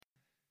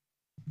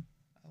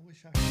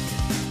wish I could.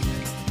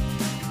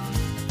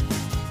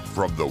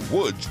 From the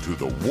woods to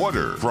the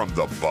water, from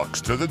the Bucks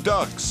to the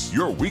Ducks,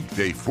 your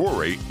weekday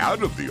foray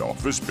out of the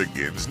office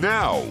begins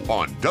now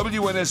on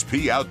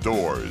WNSP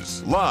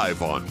Outdoors,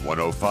 live on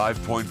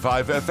 105.5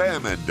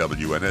 FM and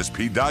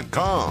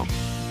WNSP.com.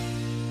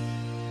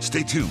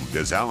 Stay tuned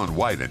as Alan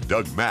White and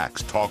Doug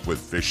Max talk with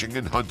fishing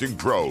and hunting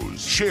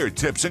pros, share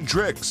tips and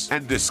tricks,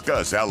 and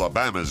discuss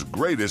Alabama's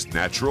greatest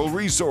natural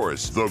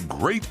resource, the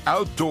great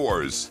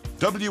outdoors.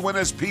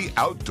 WNSP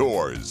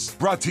Outdoors.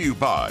 Brought to you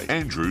by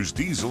Andrews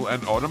Diesel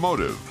and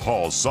Automotive,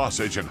 Hall's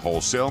Sausage and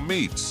Wholesale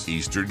Meats,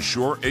 Eastern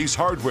Shore Ace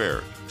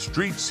Hardware,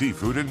 Street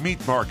Seafood and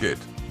Meat Market,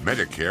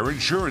 Medicare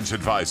Insurance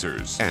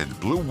Advisors, and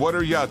Blue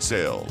Water Yacht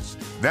Sales.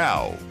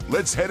 Now,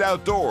 let's head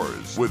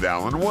outdoors with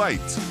Alan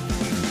White.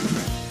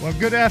 Well,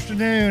 good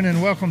afternoon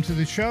and welcome to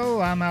the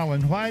show. I'm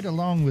Alan White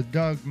along with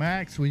Doug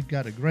Max. We've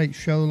got a great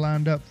show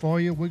lined up for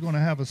you. We're going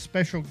to have a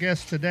special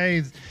guest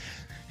today.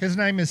 His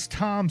name is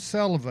Tom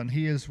Sullivan.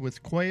 He is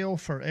with Quail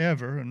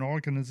Forever, an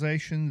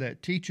organization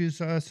that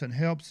teaches us and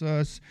helps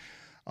us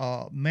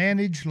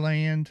manage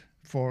land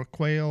for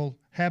quail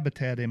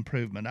habitat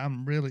improvement.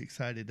 I'm really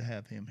excited to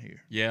have him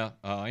here. Yeah,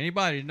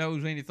 anybody that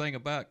knows anything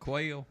about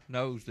quail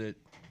knows that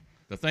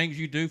the things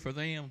you do for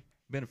them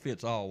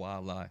benefits all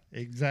wildlife.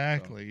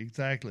 Exactly.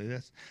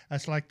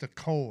 That's like the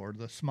core,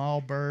 the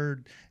small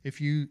bird.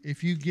 If you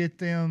get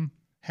them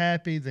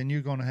happy, then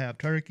you're going to have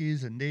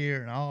turkeys and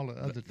deer and all the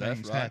other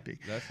things happy.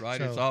 That's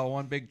right. So, it's all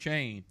one big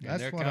chain. And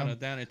they're kind of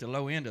down at the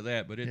low end of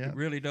that, but it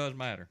really does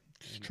matter.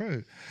 It's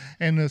true.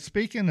 And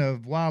speaking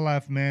of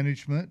wildlife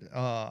management,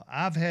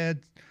 I've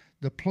had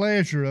the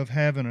pleasure of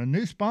having a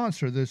new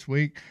sponsor this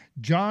week,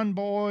 John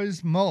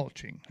Boy's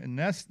Mulching. And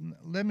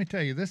let me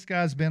tell you, this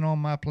guy's been on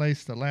my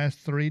place the last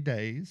 3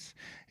 days.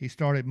 He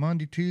started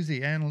Monday,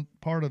 Tuesday, and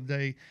part of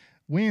day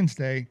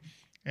Wednesday,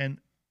 and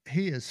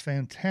he is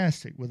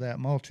fantastic with that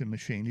mulching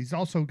machine. He's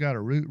also got a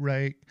root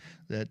rake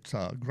that's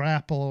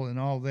grapple and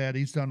all that.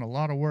 He's done a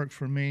lot of work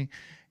for me.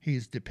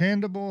 He's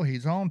dependable,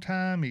 he's on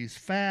time, he's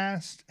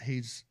fast,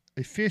 he's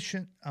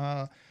efficient,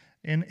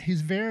 and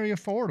he's very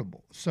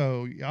affordable.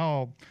 So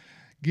y'all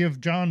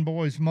give John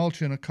Boy's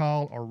Mulching a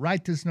call or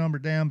write this number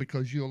down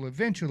because you'll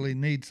eventually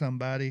need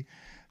somebody.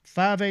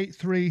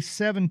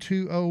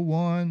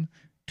 583-7201,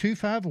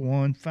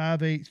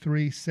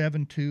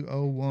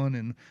 251-583-7201,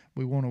 and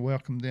we want to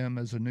welcome them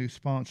as a new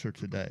sponsor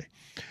today.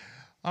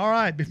 All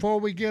right, before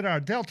we get our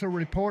Delta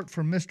report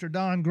from Mr.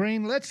 Don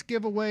Green, let's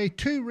give away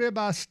 2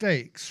 ribeye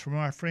steaks from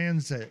our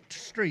friends at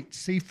Street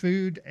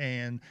Seafood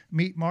and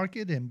Meat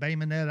Market in Bay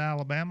Minette,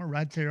 Alabama,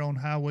 right there on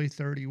Highway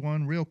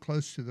 31, real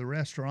close to the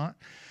restaurant.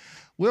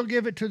 We'll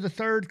give it to the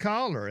third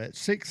caller at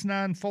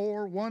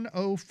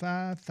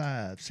 694-1055,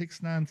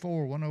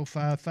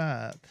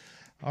 694-1055.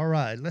 All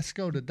right, let's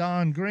go to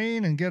Don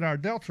Green and get our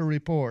Delta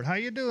report. How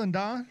you doing,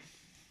 Don?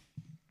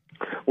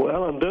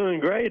 Well, I'm doing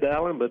great,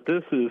 Alan, but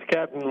this is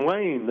Captain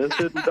Wayne. This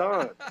isn't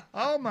Don.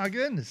 Oh, my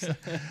goodness.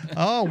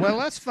 Oh, well,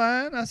 that's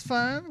fine. That's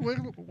fine.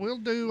 We'll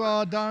do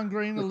Don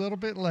Green a little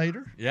bit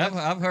later. Yeah,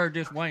 I've heard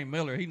this Wayne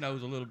Miller. He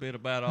knows a little bit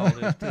about all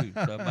this, too,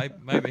 so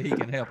maybe he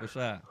can help us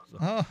out. So.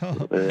 Oh.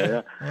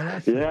 Yeah.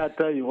 Well, I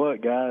tell you what,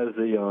 guys,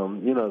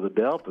 the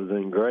Delta's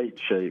in great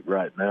shape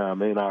right now. I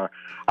mean, our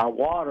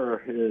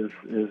water is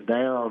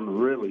down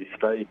really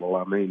stable.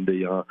 I mean,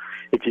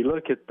 if you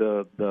look at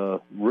the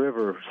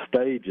river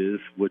stages,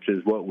 which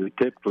is what we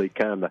typically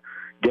kind of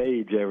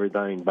gauge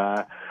everything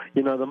by,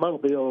 the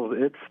Mobile,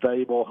 it's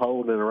stable,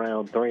 holding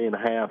around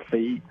 3.5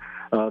 feet.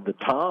 The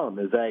Tom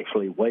is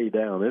actually way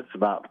down. It's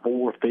about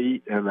 4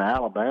 feet, and the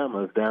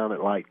Alabama is down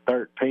at like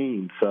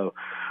 13. So,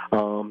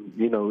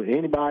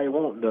 anybody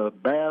wanting to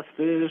bass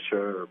fish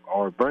or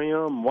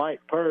brim,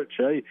 white perch,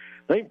 they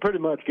can pretty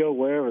much go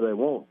wherever they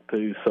want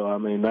to. So, I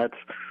mean, that's,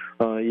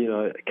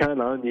 kind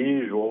of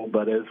unusual.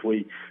 But as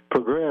we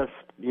progress,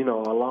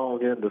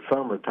 along into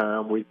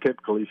summertime, we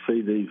typically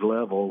see these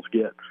levels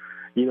get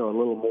a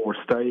little more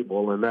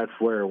stable, and that's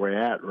where we're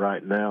at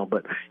right now.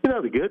 But,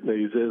 the good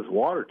news is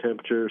water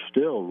temperature is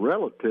still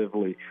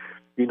relatively,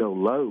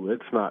 low.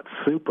 It's not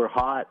super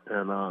hot,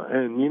 and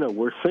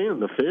we're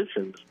seeing the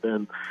fishing's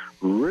been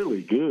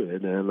really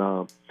good.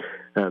 And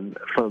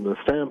from the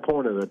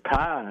standpoint of the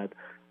tide,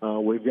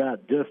 we've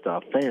got just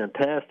a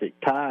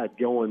fantastic tide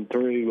going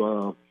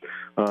through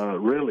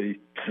really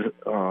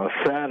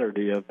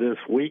Saturday of this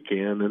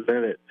weekend, and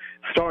then it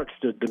starts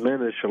to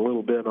diminish a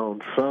little bit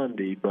on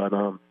Sunday. But,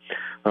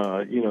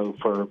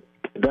 for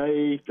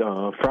today,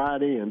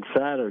 Friday, and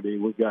Saturday,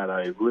 we've got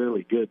a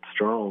really good,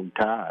 strong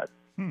tide.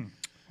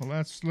 Well,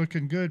 that's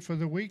looking good for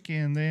the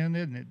weekend then,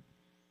 isn't it?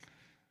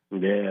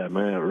 Yeah,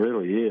 man, it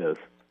really is.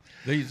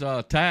 These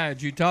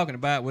tides you're talking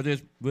about with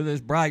this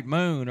bright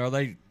moon, are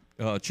they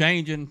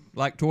changing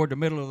like toward the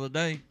middle of the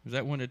day? Is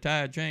that when the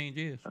tide change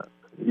is?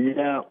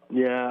 Yeah,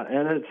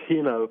 and it's,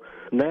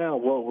 now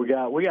what we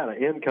got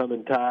an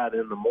incoming tide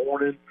in the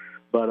morning,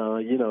 but,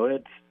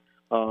 it's,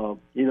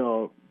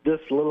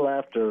 just a little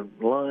after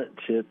lunch,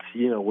 it's,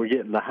 we're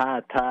getting the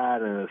high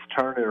tide and it's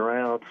turning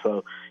around.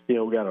 So, we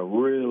got a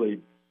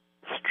really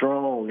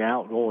strong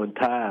outgoing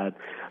tide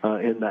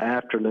in the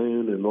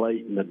afternoon and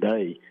late in the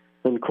day.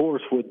 And of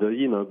course, with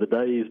the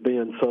days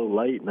being so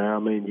late now, I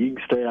mean, you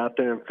can stay out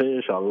there and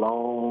fish a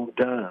long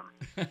time.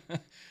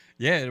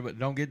 Yeah, but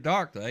don't get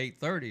dark till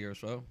 8:30 or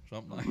so,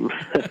 something like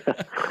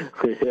that.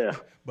 Yeah.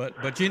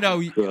 But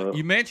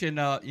you mentioned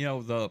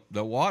the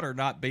water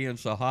not being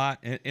so hot,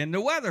 and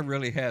the weather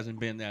really hasn't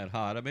been that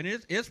hot. I mean,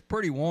 it's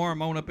pretty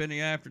warm on up in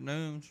the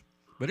afternoons,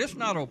 but it's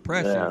not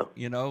oppressive,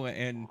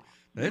 and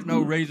there's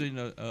no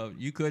reason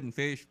you couldn't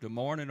fish the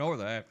morning or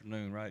the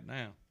afternoon right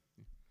now.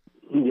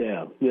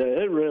 Yeah,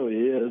 it really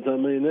is. I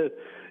mean,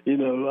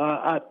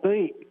 I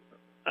think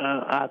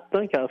I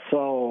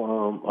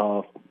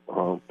saw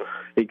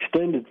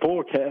extended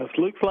forecast.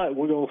 Looks like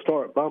we're going to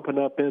start bumping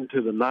up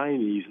into the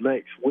 90s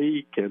next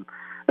week, and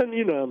I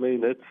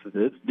mean,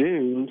 it's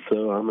June,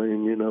 so I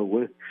mean,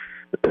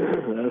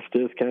 that's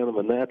just kind of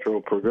a natural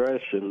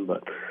progression.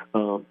 But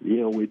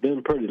we've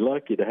been pretty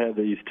lucky to have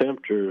these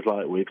temperatures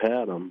like we've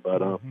had them.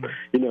 But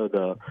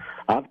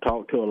I've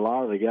talked to a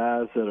lot of the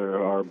guys that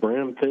are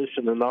brim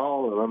fishing and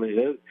all, and I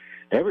mean,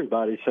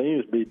 everybody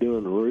seems to be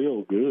doing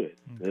real good.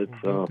 It's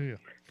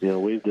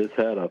we've just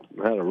had a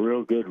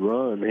real good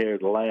run here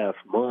the last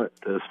month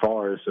as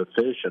far as the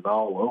fishing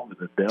all over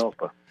the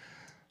Delta.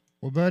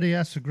 Well, buddy,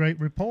 that's a great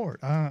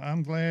report.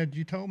 I'm glad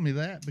you told me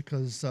that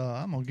because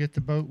I'm going to get the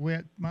boat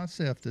wet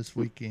myself this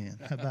weekend.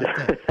 How about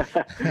that?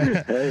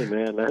 Hey,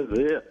 man, that's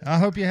it. I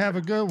hope you have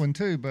a good one,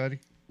 too, buddy.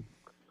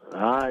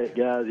 All right,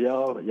 guys,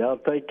 y'all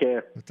take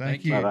care. Well,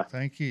 thank you. Bye-bye.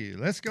 Thank you.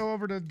 Let's go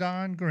over to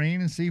Don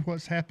Green and see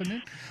what's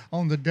happening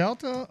on the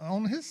Delta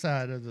on his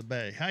side of the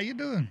bay. How you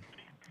doing?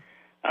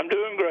 I'm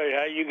doing great.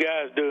 How you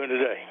guys doing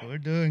today? We're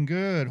doing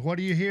good. What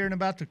are you hearing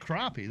about the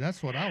crappie?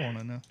 That's what I want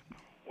to know.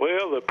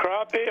 Well, the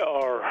crappie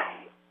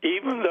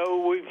even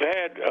though we've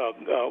had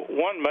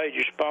one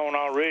major spawn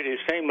already, it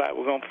seems like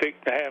we're going to fix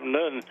to have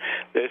nothing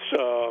this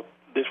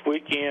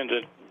weekend,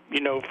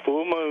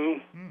 full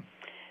moon.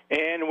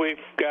 And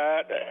we've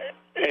got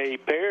a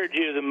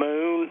perigee of the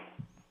moon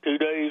 2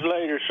 days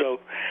later. So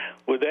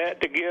with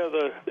that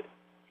together,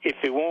 if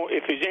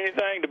there's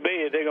anything to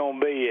bid, they're going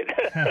to bid.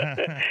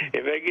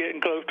 If they're getting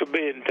close to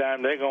bidding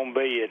time, they're going to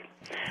bid.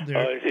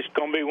 It's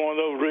going to be one of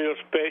those real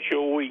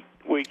special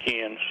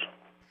weekends.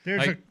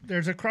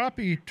 There's a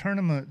crappie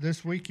tournament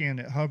this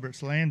weekend at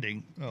Hubbart's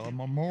Landing, a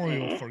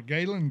memorial for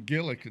Galen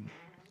Gillikin,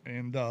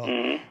 and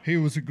he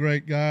was a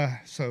great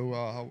guy. So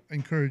I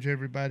encourage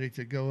everybody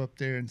to go up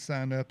there and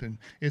sign up. And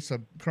it's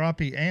a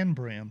crappie and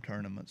brim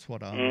tournament's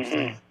what I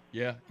understand.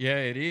 Yeah,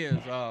 it is.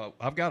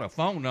 I've got a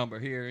phone number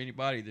here.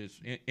 Anybody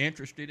that's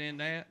interested in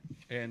that,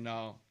 and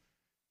the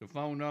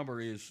phone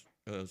number is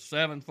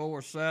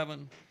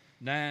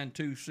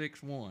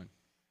 747-9261.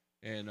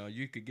 And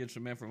you could get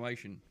some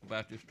information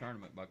about this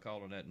tournament by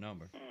calling that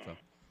number. So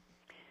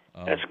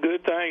that's a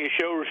good thing. You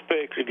show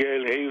respect to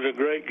Galen. He was a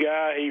great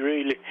guy. He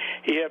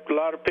helped a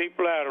lot of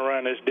people out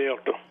around this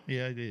Delta.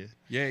 Yeah, he did.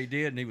 Yeah, he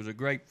did, and he was a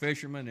great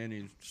fisherman, and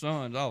his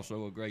son's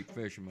also a great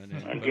fisherman.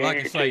 But like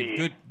I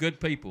say,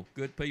 good people,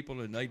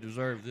 and they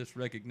deserve this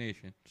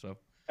recognition. So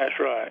that's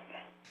right.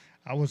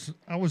 I was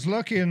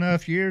lucky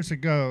enough years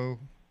ago,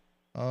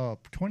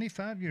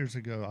 25 years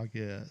ago, I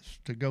guess,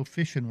 to go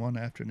fishing one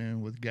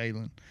afternoon with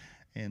Galen.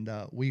 And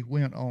we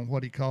went on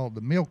what he called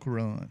the milk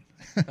run.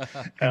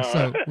 And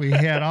so we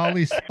had all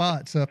these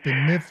spots up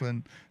in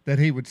Mifflin that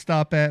he would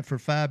stop at for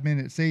 5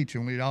 minutes each,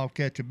 and we'd all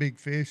catch a big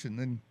fish and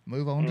then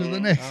move on to the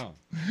next. Oh.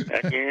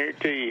 I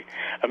guarantee you.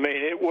 I mean,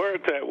 it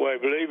works that way,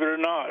 believe it or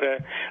not.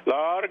 A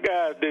lot of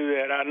guys do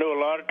that. I know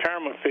a lot of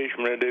tournament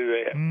fishermen do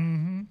that.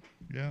 Mm-hmm.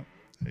 Yeah.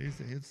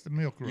 It's the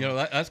milk run.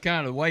 That's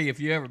kind of the way if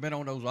you ever been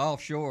on those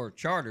offshore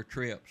charter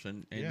trips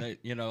and they,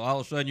 all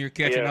of a sudden you're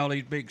catching all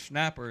these big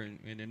snapper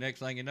and the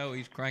next thing you know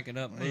he's cranking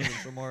up moving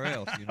somewhere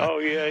else. Oh,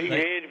 yeah, he's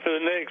headed for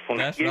the next one.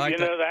 That's Give right. you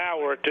another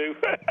hour or two.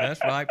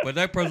 That's right. But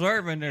they're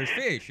preserving their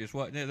fish. Is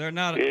what they're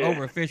not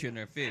overfishing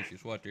their fish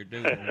is what they're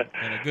doing.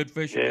 And a good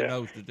fisherman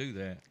knows to do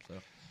that. So.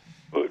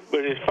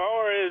 But as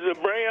far as the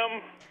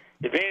brim,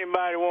 if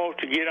anybody wants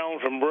to get on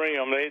some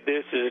brim,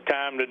 this is the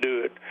time to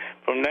do it.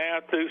 From now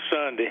through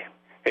Sunday.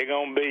 There's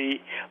going to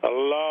be a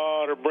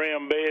lot of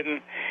brim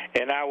bedding,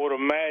 and I would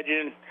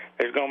imagine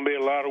there's going to be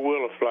a lot of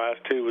willow flies,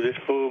 too, with this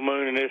full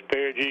moon and this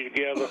perigee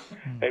together.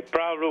 There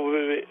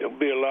probably will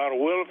be a lot of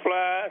willow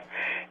flies,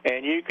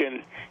 and you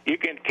can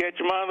catch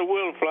them on the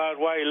willow flies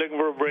while you're looking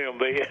for a brim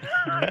bed.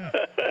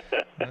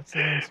 That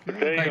sounds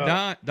good.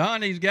 Hey, Don,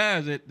 these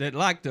guys that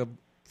like to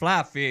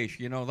fly fish,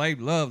 they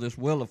love this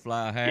willow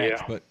fly hatch.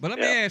 Yeah. But let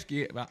me ask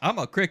you, I'm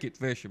a cricket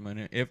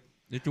fisherman. If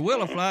the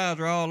willow flies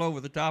are all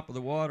over the top of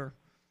the water,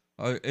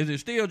 is it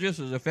still just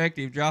as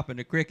effective dropping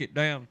the cricket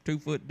down 2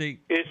 foot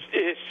deep? It's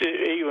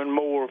even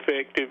more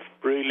effective,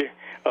 really.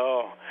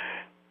 A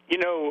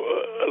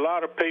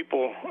lot of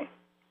people,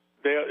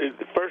 the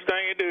first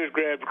thing they do is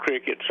grab the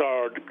crickets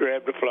or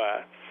grab the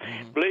fly.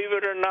 Mm-hmm. Believe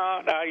it or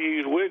not, I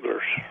use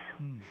wigglers.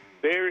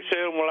 Very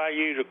seldom will I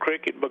use a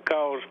cricket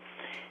because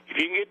If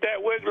you can get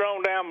that wiggle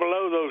on down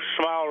below those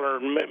smaller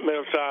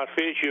middle-sized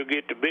fish, you'll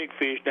get the big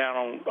fish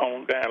down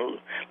down a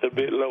little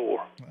bit lower.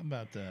 How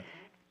about that?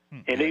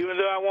 And even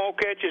though I won't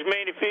catch as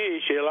many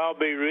fish, they'll all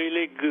be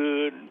really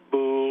good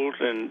bulls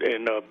and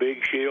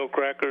big shell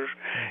crackers.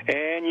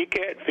 And you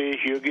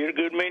catfish, you'll get a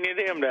good many of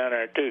them down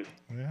there, too.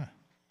 Yeah,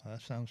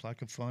 that sounds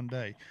like a fun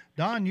day.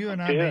 Don, you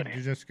and I need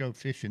to just go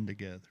fishing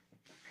together.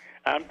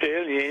 I'm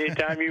telling you,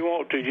 anytime you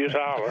want to, just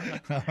holler.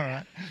 All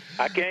right.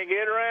 I can't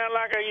get around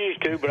like I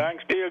used to, but I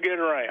can still get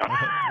around.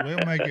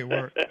 We'll make it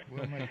work.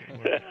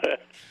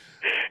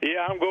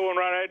 Yeah, I'm going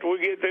right after we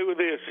get through with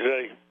this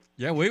today.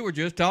 Yeah, we were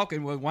just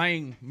talking with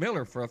Wayne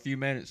Miller for a few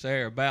minutes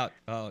there about,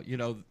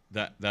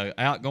 the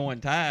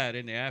outgoing tide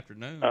in the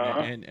afternoon.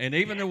 And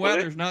even the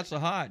weather's not so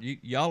hot.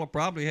 Y'all will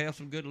probably have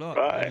some good luck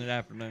in the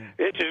afternoon.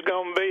 This is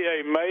going to be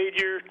a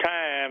major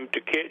time to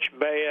catch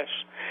bass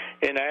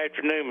in the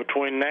afternoon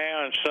between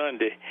now and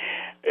Sunday.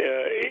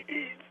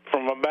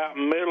 From about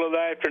middle of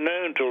the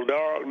afternoon till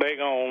dark, they're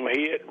going to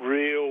hit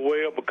real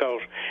well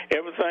because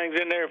everything's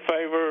in their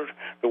favor.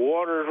 The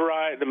water's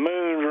right, the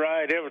moon's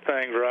right,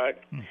 everything's right.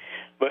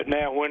 But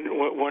now,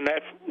 when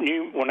that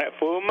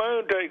full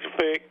moon takes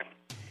effect,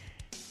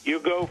 you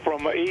go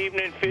from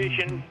evening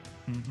fishing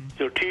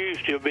till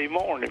Tuesday will be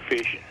morning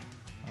fishing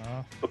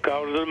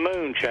because of the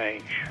moon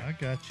change. I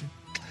got you.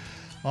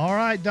 All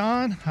right,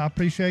 Don. I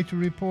appreciate the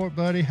report,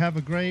 buddy. Have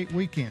a great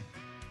weekend.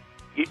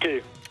 You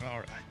too. All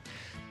right.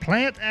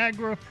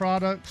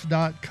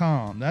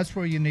 PlantAgraProducts.com. That's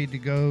where you need to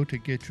go to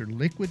get your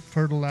liquid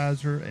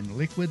fertilizer and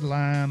liquid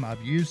lime.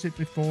 I've used it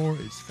before.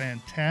 It's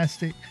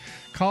fantastic.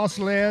 Costs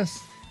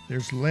less.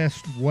 There's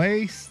less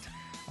waste.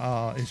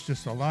 It's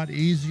just a lot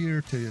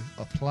easier to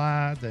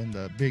apply than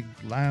the big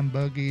lime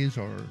buggies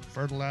or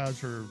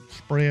fertilizer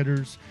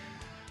spreaders.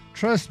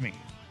 Trust me,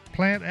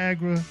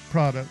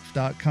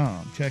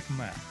 PlantAgraProducts.com. Check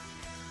them out.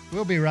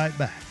 We'll be right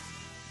back.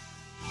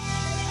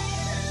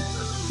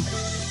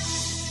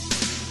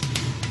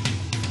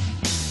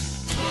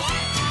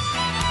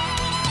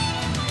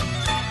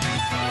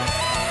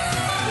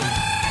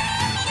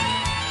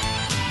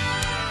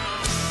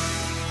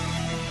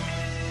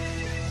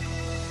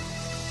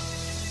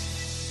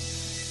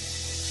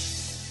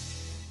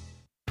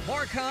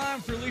 Mark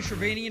Hahn for Lee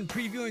Shervanian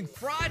previewing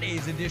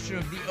Friday's edition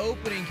of the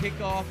opening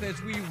kickoff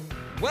as we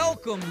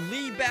welcome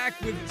Lee back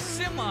with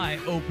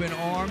semi-open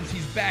arms.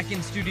 He's back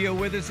in studio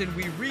with us, and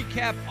we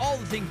recap all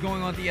the things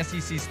going on at the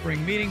SEC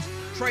spring meetings.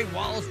 Trey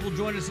Wallace will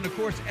join us, and of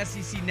course,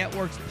 SEC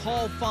Network's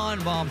Paul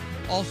Feinbaum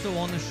also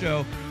on the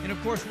show. And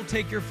of course, we'll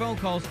take your phone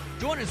calls.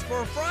 Join us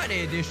for a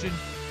Friday edition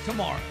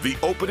tomorrow. The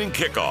opening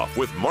kickoff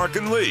with Mark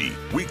and Lee,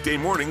 weekday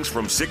mornings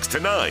from 6 to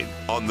 9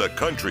 on the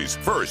country's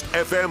first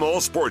FM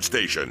all sports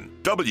station,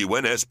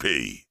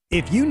 WNSP.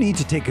 If you need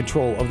to take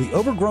control of the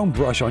overgrown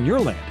brush on your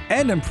land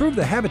and improve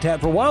the habitat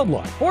for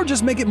wildlife, or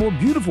just make it more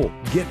beautiful,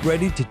 get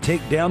ready to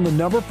take down the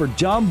number for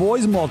John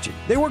Boy's Mulching.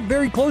 They work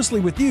very closely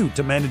with you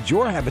to manage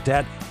your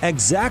habitat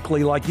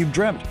exactly like you've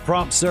dreamt.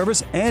 Prompt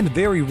service and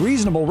very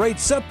reasonable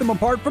rates set them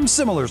apart from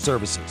similar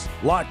services.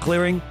 Lot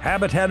clearing,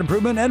 habitat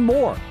improvement, and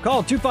more.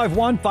 Call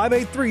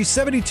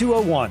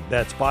 251-583-7201.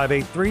 That's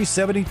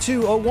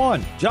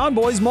 583-7201. John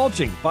Boy's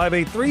Mulching,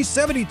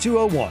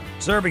 583-7201.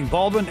 Serving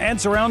Baldwin and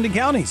surrounding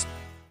counties.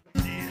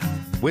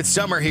 With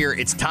summer here,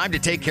 it's time to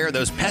take care of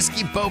those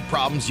pesky boat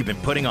problems you've been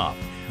putting off.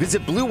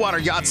 Visit Blue Water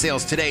Yacht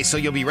Sales today so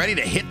you'll be ready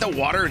to hit the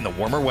water in the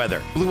warmer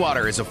weather. Blue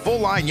Water is a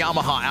full-line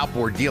Yamaha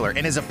outboard dealer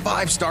and is a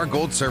 5-star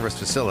gold service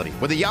facility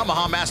with a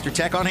Yamaha Master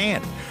Tech on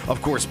hand.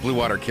 Of course, Blue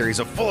Water carries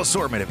a full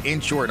assortment of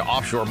inshore and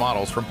offshore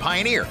models from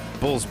Pioneer,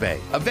 Bulls Bay,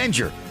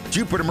 Avenger,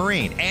 Jupiter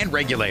Marine, and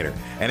Regulator.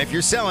 And if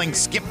you're selling,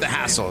 skip the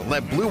hassle and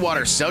let Blue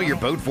Water sell your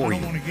boat for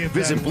you.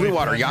 Visit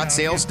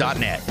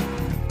BlueWaterYachtSales.net.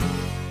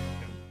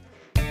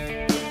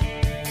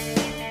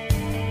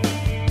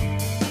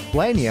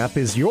 Lagniappe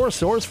is your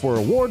source for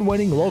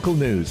award-winning local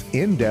news,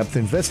 in-depth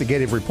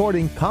investigative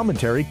reporting,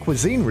 commentary,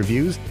 cuisine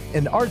reviews,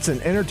 and arts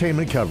and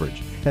entertainment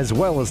coverage, as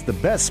well as the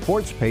best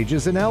sports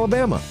pages in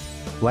Alabama.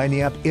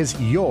 Lagniappe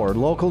is your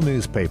local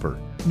newspaper.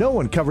 No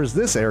one covers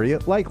this area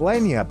like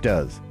Lagniappe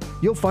does.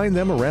 You'll find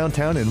them around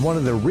town in one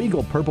of the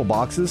Regal purple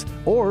boxes,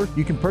 or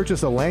you can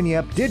purchase a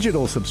Lagniappe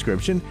digital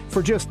subscription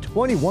for just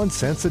 21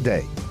 cents a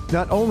day.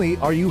 Not only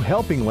are you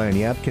helping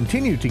Lagniappe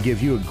continue to give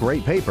you a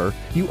great paper,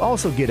 you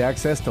also get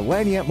access to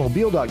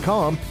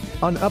lagniappemobile.com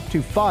on up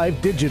to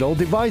 5 digital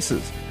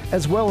devices,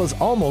 as well as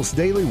almost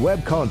daily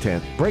web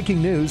content,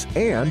 breaking news,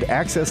 and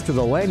access to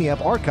the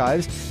Lagniappe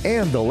archives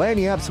and the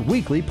Lagniappe's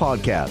weekly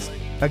podcast.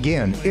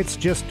 Again, it's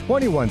just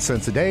 21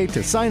 cents a day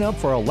to sign up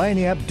for a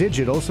Lagniappe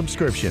digital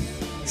subscription.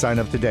 Sign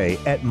up today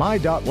at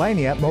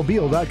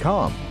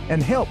my.lagniappemobile.com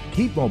and help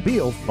keep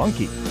Mobile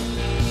funky.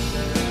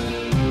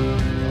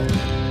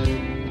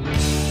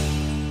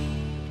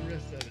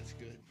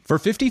 For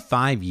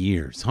 55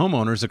 years,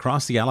 homeowners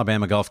across the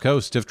Alabama Gulf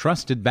Coast have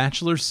trusted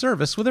Bachelor's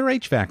service with their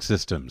HVAC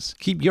systems.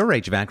 Keep your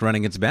HVAC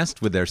running its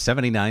best with their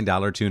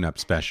 $79 tune-up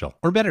special.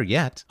 Or better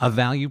yet, a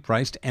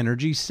value-priced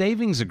energy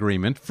savings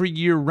agreement for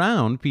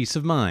year-round peace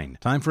of mind.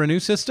 Time for a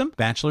new system?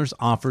 Bachelor's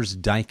offers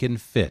Daikin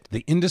Fit,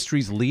 the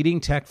industry's leading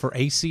tech for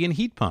AC and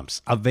heat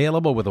pumps,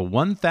 available with a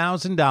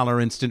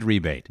 $1,000 instant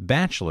rebate.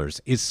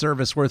 Bachelor's is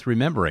service worth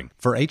remembering.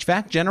 For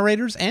HVAC,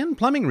 generators, and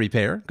plumbing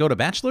repair, go to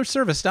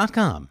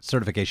bachelorservice.com.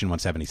 Certification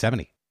 170.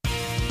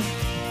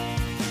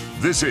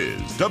 This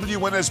is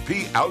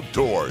WNSP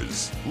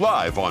Outdoors,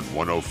 live on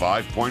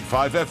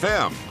 105.5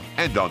 FM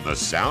and on the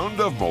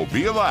Sound of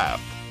Mobile app.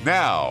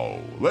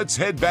 Now, let's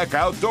head back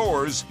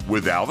outdoors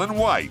with Alan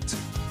White.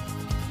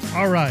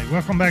 All right,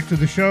 welcome back to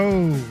the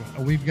show.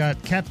 We've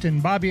got Captain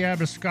Bobby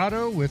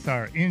Abruscato with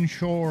our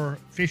inshore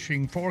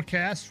fishing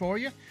forecast for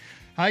you.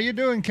 How you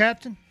doing,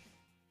 Captain?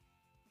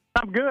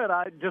 I'm good.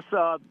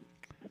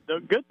 The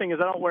good thing is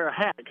I don't wear a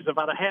hat, because if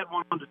I'd have had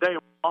one today, it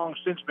would long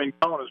since been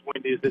gone as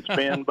windy as it's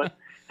been. But,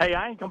 hey,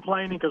 I ain't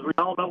complaining because we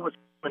all know what's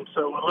coming,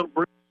 so a little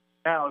breeze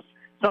now is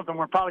something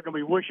we're probably going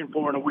to be wishing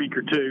for in a week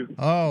or two.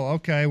 Oh,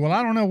 okay. Well,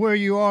 I don't know where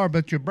you are,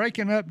 but you're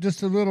breaking up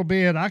just a little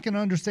bit. I can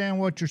understand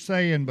what you're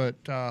saying, but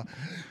I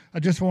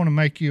just want to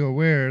make you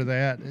aware of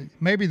that.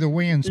 Maybe the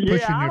wind's pushing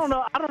you. I don't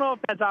know if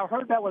that's – I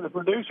heard that with the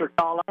producer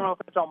call. I don't know if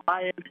it's on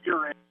my end or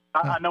your end.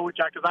 I know which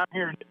 – because I'm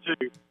hearing it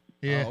too.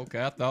 Yeah. Oh,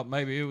 okay. I thought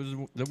maybe it was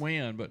the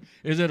wind, but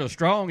is it a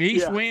strong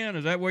east wind?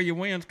 Is that where your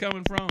wind's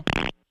coming from?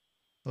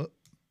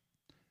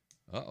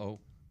 Uh-oh.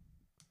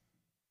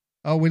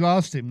 Oh, we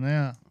lost him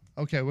now.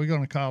 Okay, we're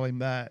going to call him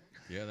back.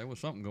 Yeah, there was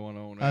something going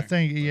on there.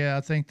 I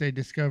think they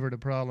discovered a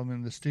problem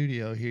in the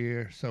studio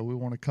here, so we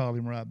want to call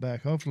him right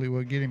back. Hopefully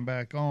we'll get him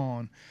back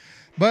on.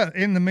 But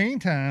in the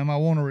meantime, I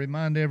want to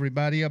remind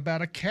everybody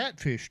about a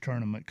catfish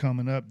tournament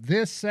coming up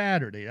this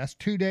Saturday. That's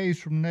 2 days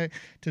from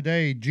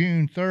today,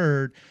 June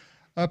 3rd.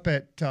 Up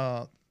at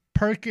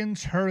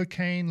Perkins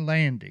Hurricane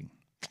Landing.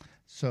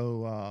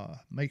 So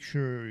make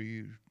sure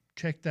you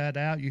check that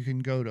out. You can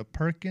go to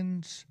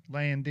Perkins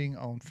Landing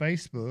on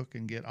Facebook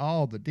and get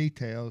all the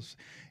details.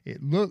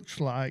 It looks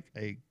like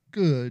a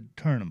good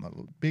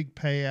tournament. Big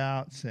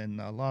payouts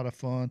and a lot of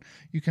fun.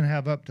 You can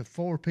have up to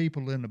 4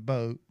 people in a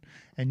boat,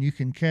 and you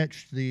can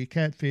catch the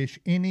catfish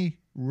any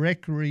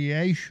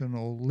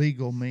recreational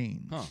legal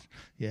means. Huh.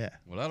 Yeah.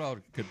 Well,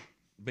 that could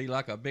be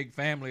like a big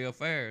family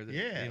affair.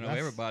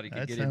 Everybody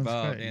could get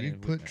involved great. in you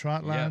it. put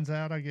trot lines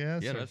out, I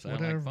guess. Yeah, that sounds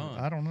whatever. like fun.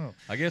 I don't know.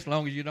 I guess as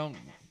long as you don't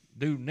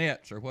do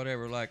nets or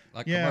whatever like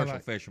commercial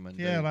fishermen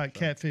do. Yeah, like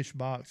catfish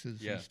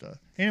boxes and stuff.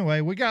 Anyway,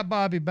 we got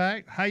Bobby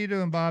back. How you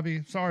doing,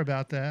 Bobby? Sorry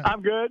about that.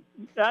 I'm good.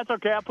 That's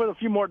okay. I put a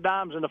few more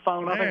dimes in the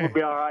phone. I think we'll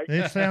be all right.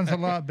 It sounds a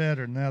lot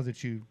better now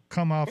that you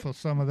come off of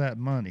some of that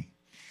money.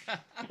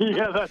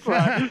 Yeah, that's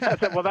right. I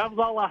said, well, that was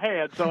all I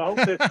had, so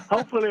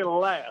hopefully it'll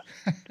last.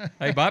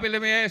 Hey, Bobby,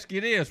 let me ask you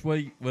this.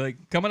 We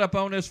coming up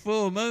on this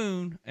full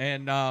moon,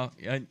 and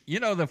you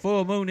know the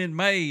full moon in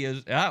May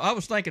is – I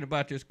was thinking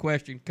about this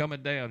question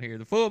coming down here.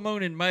 The full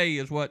moon in May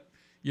is what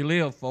you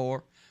live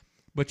for.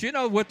 But, you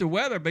know, with the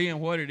weather being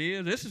what it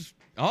is, this is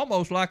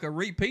almost like a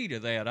repeat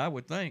of that, I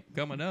would think,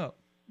 coming up.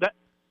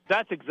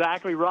 That's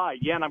exactly right.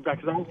 Yeah, and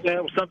that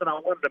was something I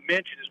wanted to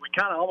mention is we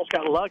kind of almost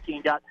got lucky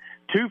and got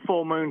 2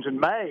 full moons in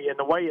May, and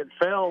the way it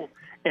fell,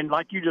 and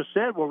like you just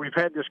said, where we've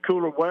had this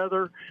cooler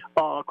weather,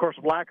 of course,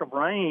 lack of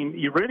rain,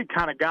 you really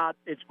kind of got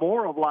 – it's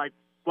more of like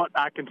what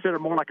I consider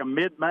more like a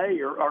mid-May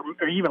or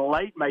even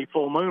late May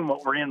full moon,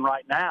 what we're in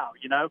right now,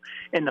 you know.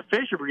 And the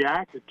fish have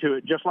reacted to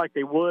it just like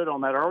they would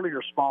on that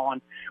earlier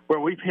spawn where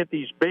we've hit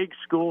these big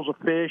schools of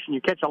fish, and you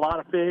catch a lot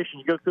of fish,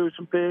 and you go through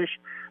some fish,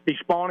 these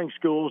spawning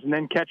schools, and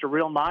then catch a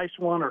real nice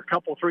one or a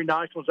couple, 3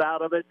 nice ones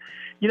out of it.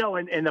 You know,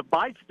 and the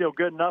bite's still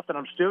good enough that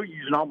I'm still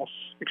using almost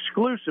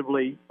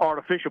exclusively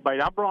artificial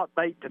bait. I brought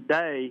bait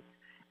today,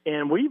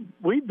 and we've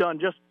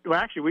done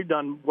we've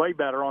done way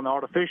better on the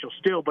artificial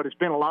still, but it's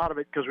been a lot of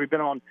it because we've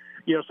been on,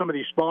 you know, some of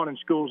these spawning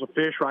schools of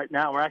fish right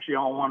now. We're actually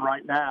on one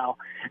right now.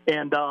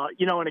 And,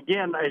 you know, and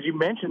again, as you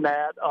mentioned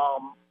that,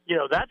 you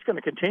know, that's going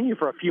to continue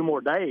for a few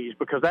more days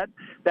because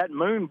that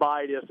moon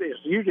bite is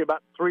usually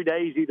about 3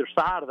 days either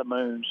side of the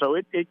moon. So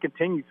it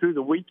continues through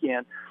the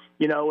weekend.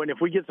 You know, and if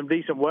we get some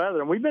decent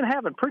weather, and we've been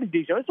having pretty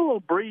decent, it's a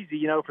little breezy,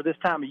 you know, for this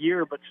time of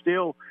year, but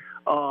still,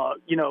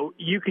 you know,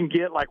 you can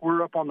get, like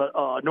we're up on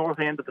the north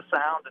end of the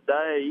Sound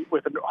today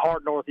with a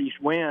hard northeast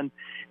wind,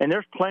 and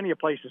there's plenty of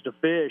places to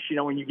fish, you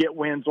know, when you get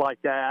winds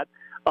like that.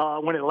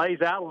 When it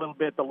lays out a little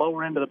bit, the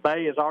lower end of the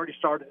bay has already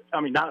started, I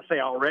mean, not to say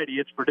already,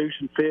 it's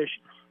producing fish,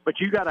 but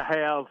you got to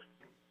have,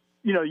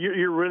 you know,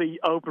 you're really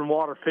open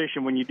water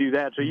fishing when you do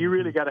that. So you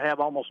really got to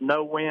have almost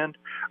no wind,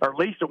 or at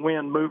least a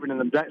wind moving in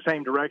the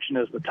same direction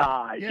as the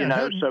tide, you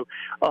know. So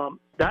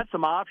that's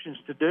some options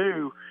to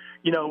do,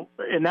 you know,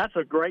 and that's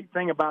a great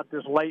thing about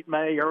this late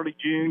May, early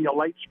June, you know,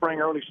 late spring,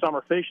 early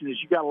summer fishing is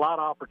you got a lot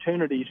of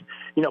opportunities,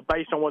 you know,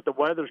 based on what the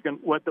weather's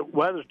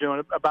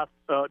doing about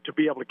to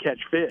be able to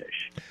catch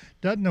fish.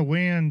 Doesn't the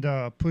wind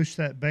push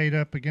that bait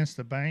up against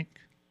the bank?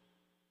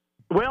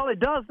 Well, it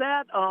does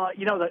that.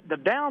 The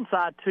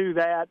downside to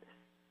that,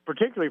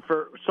 particularly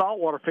for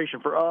saltwater fishing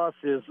for us,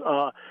 is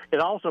it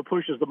also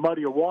pushes the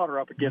muddier water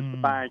up against the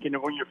bank.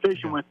 When you're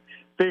fishing with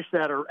fish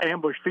that are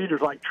ambush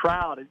feeders like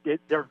trout,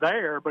 they're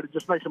there, but it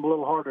just makes them a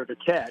little harder to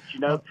catch.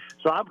 So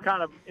I'm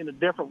kind of in a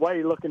different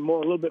way looking a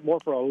little bit more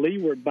for a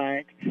leeward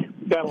bank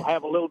that'll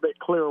have a little bit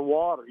clearer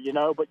water.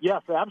 But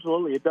yes,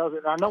 absolutely, it does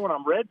it. I know when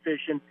I'm red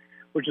fishing,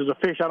 which is a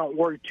fish I don't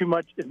worry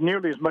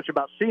nearly as much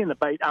about seeing the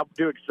bait. I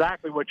do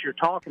exactly what you're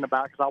talking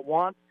about because I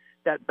want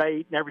that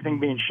bait and everything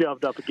being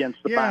shoved up against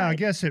the bank. Yeah, I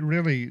guess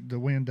the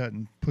wind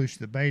doesn't push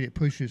the bait; it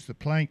pushes the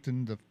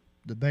plankton.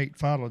 The bait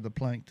follow the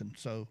plankton,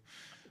 so.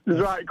 That's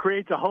right. It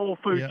creates a whole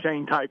food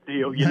chain type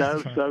deal,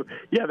 Right. So,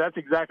 yeah, that's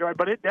exactly right.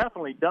 But it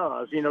definitely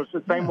does. It's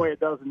the same way it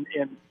does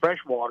in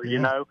freshwater,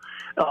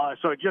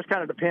 So it just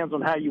kind of depends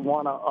on how you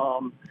want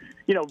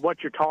to,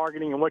 what you're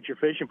targeting and what you're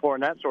fishing for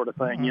and that sort of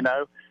thing,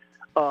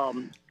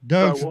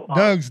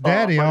 Doug's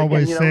daddy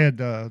always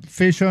said,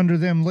 fish under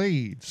them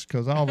leaves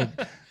because all the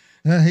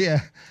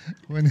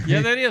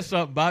that is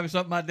something, Bobby.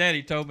 Something my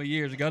daddy told me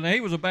years ago. Now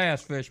he was a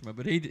bass fisherman,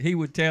 but he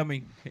would tell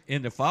me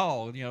in the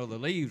fall, the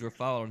leaves are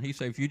falling. He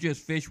said, if you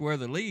just fish where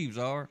the leaves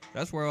are,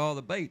 that's where all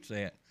the bait's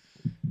at.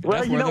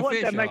 Well, you know what?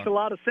 That makes a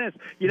lot of sense.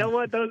 You know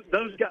what? Those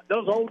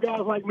old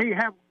guys like me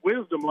have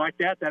wisdom like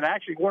that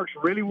actually works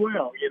really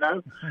well.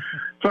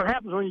 So it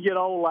happens when you get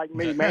old like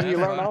me, man. You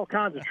learn all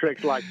kinds of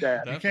tricks like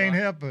that. You can't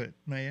help it,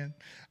 man.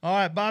 All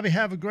right, Bobby.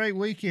 Have a great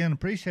weekend.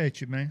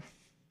 Appreciate you, man.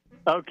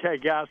 Okay,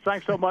 guys.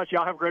 Thanks so much.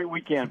 Y'all have a great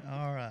weekend.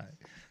 All right.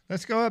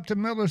 Let's go up to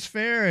Miller's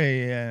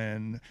Ferry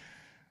and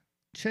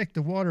check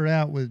the water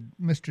out with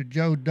Mr.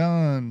 Joe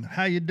Dunn.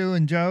 How you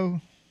doing, Joe?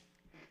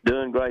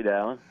 Doing great,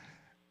 Alan.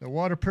 The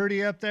water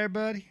pretty up there,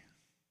 buddy?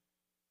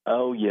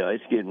 Oh, yeah.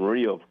 It's getting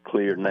real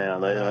clear now.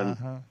 They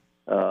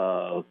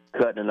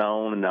cutting it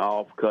on and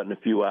off, cutting a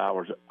few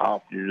hours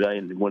off today.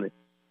 And when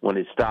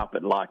it stops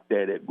it like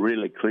that, it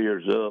really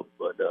clears up.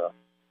 But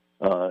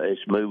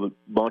it's moving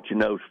a bunch of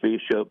those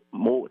fish up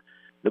more.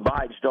 The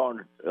bite's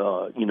starting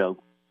to,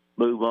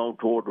 move on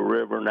toward the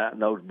river and out in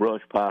those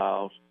brush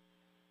piles.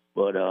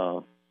 But,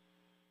 and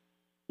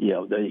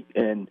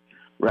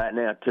right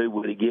now, too,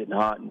 with it getting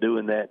hot and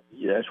doing that,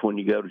 that's when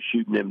you go to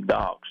shooting them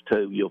docks,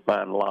 too. You'll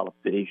find a lot of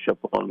fish up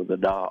under the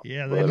dock.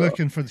 Yeah, they're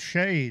looking for the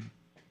shade.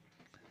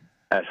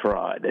 That's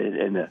right.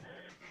 And the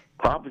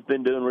crappie's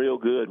been doing real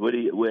good.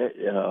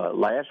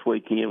 Last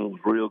weekend was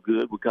real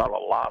good. We caught a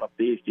lot of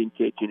fish. Didn't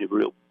catch any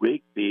real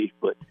big fish,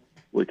 but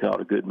we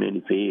caught a good many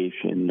fish.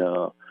 And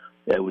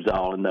it was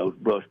all in those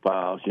brush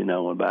piles,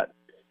 about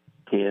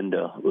 10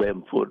 to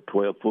 11 foot,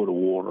 12 foot of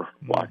water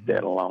like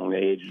that along the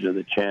edges of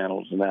the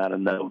channels and out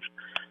in those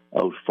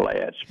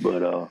flats.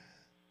 But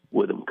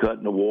with them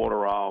cutting the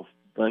water off,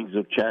 things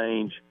have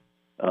changed.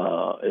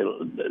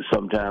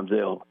 Sometimes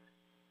they'll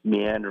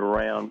meander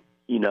around,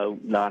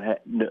 not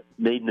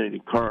needing any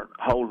current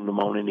holding them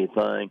on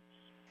anything,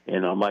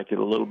 and I'll make it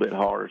a little bit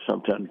harder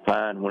sometimes to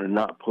find when they're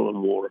not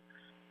pulling water.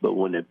 But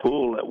when they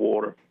pull that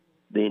water,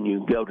 then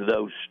you go to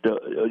those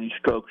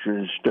structures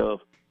and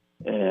stuff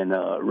and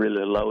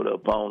really load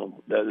up on them.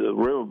 The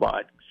river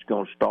bite is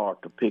going to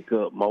start to pick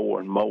up more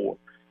and more.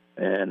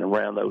 And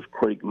around those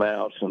creek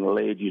mouths and the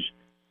ledges,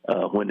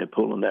 when they're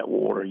pulling that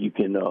water, you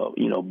can,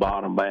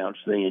 bottom bounce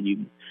then. You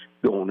can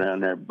go on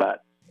down there about,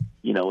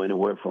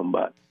 anywhere from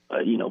about,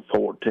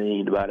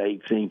 14 to about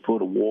 18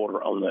 foot of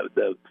water on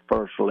the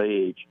first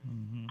ledge.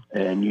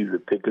 And usually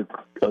pick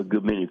a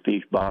good many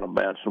fish bottom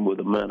bouncing with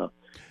a minnow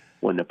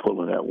when they're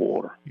pulling that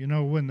water.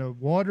 When the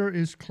water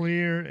is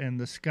clear and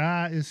the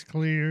sky is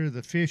clear,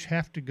 the fish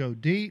have to go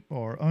deep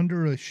or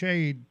under a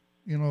shade,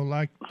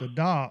 like the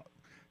dock,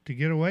 to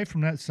get away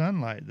from that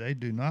sunlight. They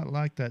do not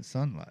like that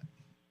sunlight.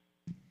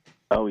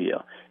 Oh,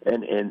 yeah.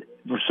 And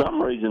for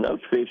some reason, those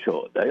fish,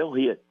 they'll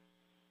hit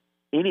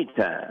any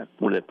time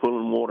when they're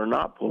pulling water,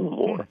 not pulling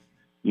water.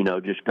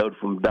 Just go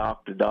from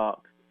dock to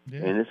dock. Yeah.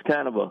 And it's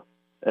kind of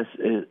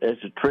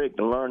it's a trick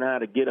to learn how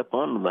to get up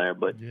under there.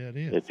 But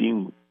if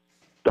you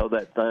throw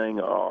that thing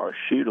or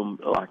shoot them,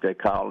 like they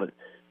call it,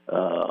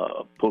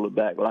 pull it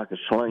back like a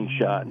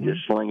slingshot and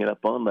just sling it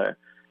up on there,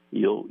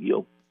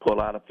 you'll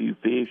pull out a few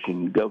fish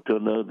and go to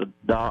another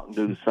dock and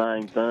do the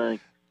same thing.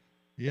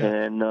 Yeah.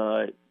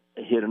 And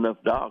hit enough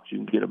docks, you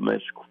can get a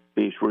mess of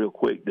fish real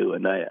quick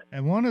doing that.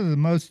 And one of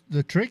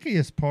the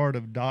trickiest part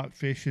of dock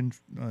fishing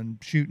and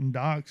shooting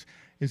docks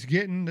is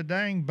getting the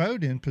dang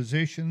boat in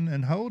position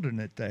and holding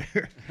it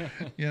there.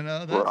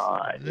 That's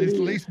right. At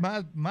least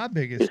my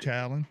biggest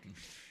challenge.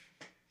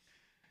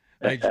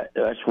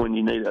 That's when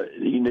you need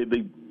to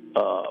be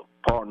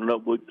partnering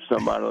up with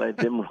somebody, let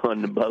them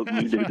run the boat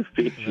and you do the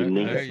fishing.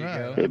 There you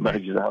go. It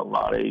makes it a whole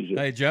lot easier.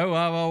 Hey, Joe,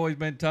 I've always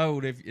been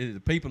told if the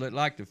people that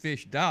like to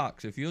fish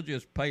docks, if you'll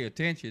just pay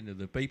attention to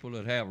the people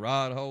that have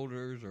rod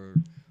holders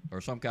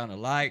or some kind of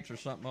lights or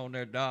something on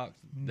their docks,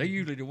 they're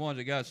usually the ones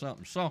that got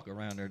something sunk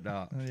around their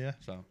dock. Yeah.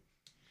 So.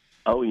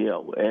 Oh, yeah.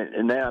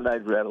 And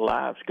nowadays with that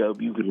live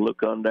scope, you can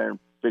look under there and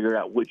figure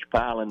out which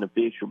piling the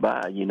fish are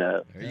by,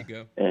 There you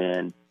go.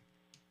 And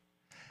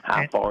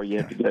how far you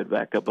have to go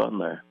back up on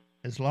there.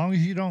 as long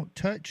as you don't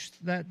touch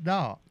that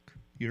dock,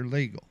 you're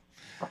legal.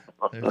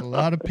 There's a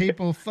lot of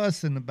people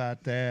fussing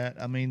about that.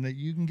 I mean, that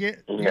you can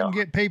get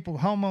people,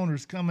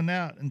 homeowners coming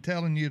out and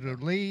telling you to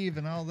leave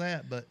and all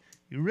that, but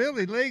you're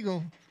really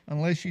legal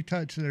unless you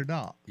touch their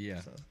dock.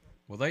 Yeah. So.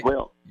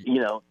 Well,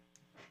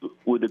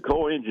 with the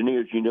Corps of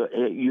Engineers,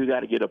 you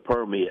got to get a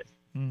permit,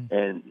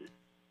 and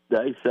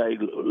they say,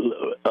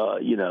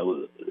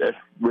 that's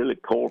really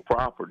Corps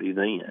property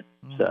then.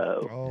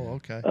 So,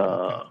 okay.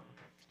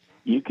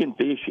 You can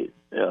fish it.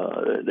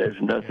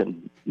 There's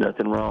nothing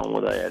wrong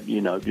with that.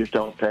 Just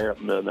don't tear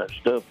up none of that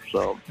stuff or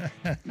something,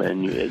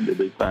 and it'll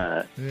be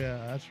fine. Yeah,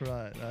 that's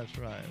right.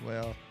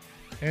 Well,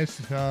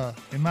 it's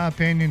in my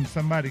opinion,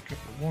 somebody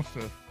wants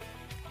to,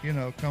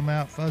 come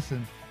out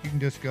fussing, you can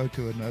just go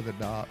to another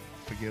dock.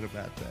 Forget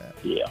about that.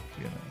 Yeah.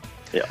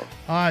 Yeah.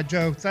 All right,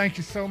 Joe. Thank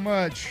you so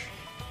much.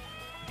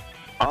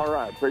 All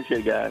right. Appreciate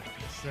it, guys.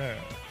 Yes, sir.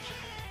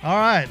 All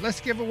right. Let's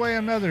give away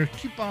another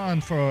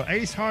coupon for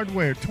Ace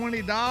Hardware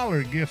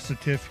 $20 gift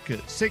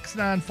certificate.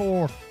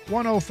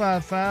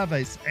 694-1055.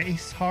 It's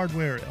Ace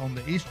Hardware on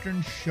the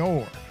Eastern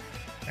Shore.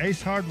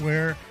 Ace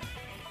Hardware.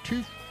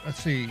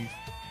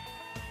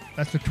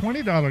 That's a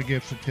 $20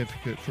 gift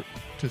certificate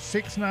to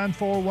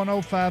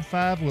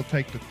 694-1055. We'll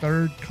take the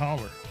third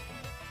caller.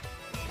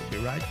 Be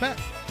right back.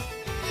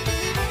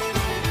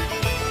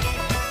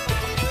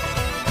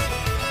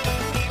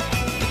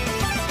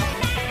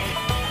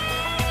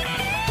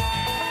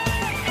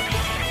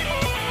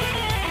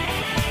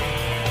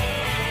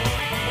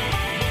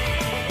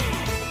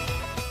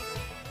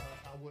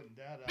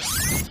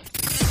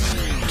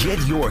 Get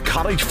your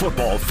college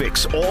football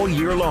fix all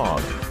year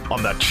long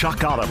on the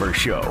Chuck Oliver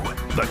Show.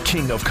 The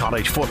king of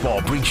college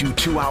football brings you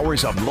 2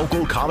 hours of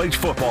local college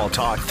football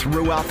talk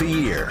throughout the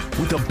year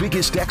with the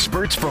biggest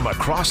experts from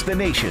across the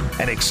nation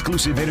and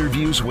exclusive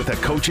interviews with the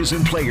coaches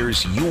and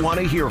players you want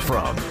to hear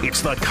from.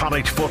 It's the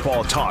college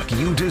football talk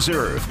you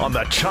deserve on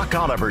the Chuck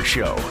Oliver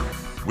Show.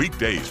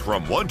 Weekdays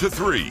from 1 to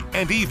 3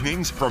 and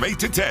evenings from 8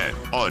 to 10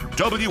 on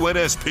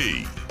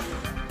WNSP.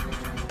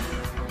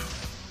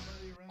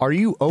 Are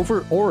you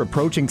over or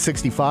approaching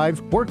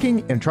 65,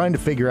 working and trying to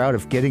figure out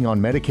if getting on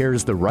Medicare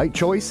is the right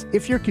choice?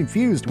 If you're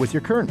confused with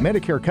your current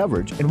Medicare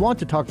coverage and want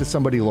to talk to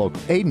somebody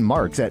local, Aiden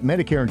Marks at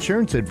Medicare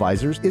Insurance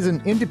Advisors is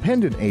an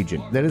independent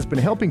agent that has been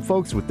helping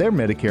folks with their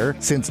Medicare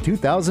since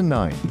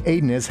 2009.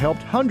 Aiden has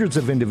helped hundreds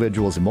of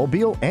individuals in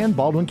Mobile and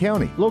Baldwin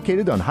County,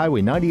 located on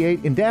Highway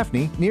 98 in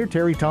Daphne near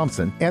Terry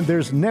Thompson, and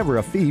there's never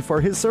a fee for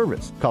his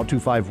service. Call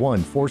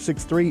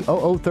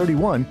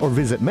 251-463-0031 or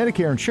visit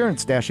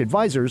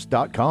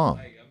MedicareInsurance-Advisors.com.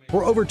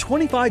 For over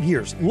 25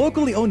 years,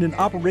 locally owned and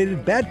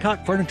operated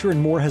Badcock Furniture &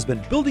 More has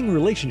been building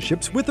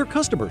relationships with their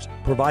customers,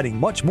 providing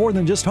much more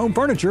than just home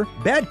furniture.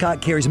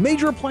 Badcock carries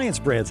major appliance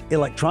brands,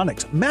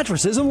 electronics,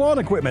 mattresses, and lawn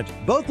equipment.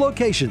 Both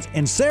locations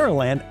in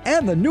Saraland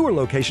and the newer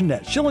location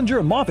at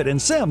Schillinger, Moffett,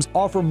 and Sims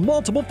offer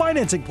multiple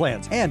financing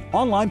plans and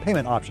online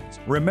payment options.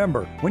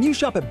 Remember, when you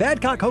shop at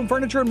Badcock Home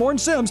Furniture & More in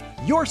Sims,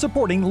 you're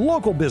supporting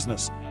local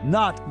business,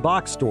 not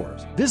box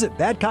stores. Visit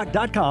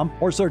badcock.com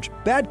or search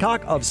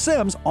Badcock of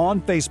Sims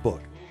on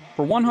Facebook.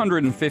 For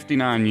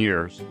 159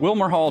 years,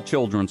 Wilmer Hall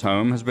Children's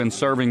Home has been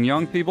serving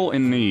young people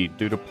in need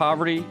due to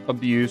poverty,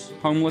 abuse,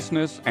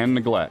 homelessness, and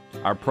neglect.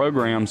 Our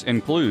programs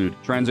include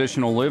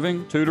transitional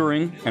living,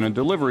 tutoring, and a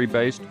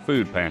delivery-based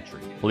food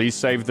pantry. Please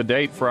save the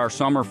date for our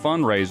summer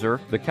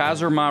fundraiser, the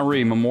Kaiser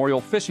Marie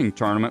Memorial Fishing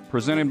Tournament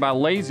presented by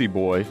Lazy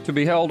Boy, to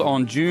be held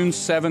on June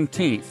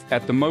 17th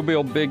at the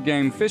Mobile Big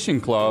Game Fishing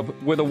Club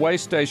with a way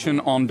station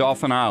on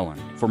Dauphin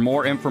Island. For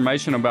more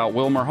information about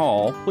Wilmer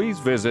Hall, please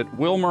visit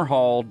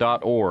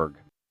wilmerhall.org.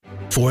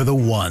 For the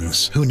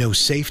ones who know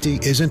safety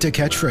isn't a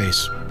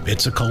catchphrase,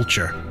 it's a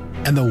culture.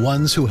 And the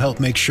ones who help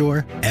make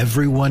sure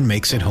everyone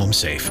makes it home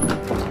safe.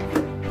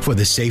 For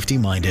the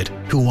safety-minded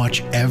who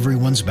watch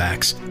everyone's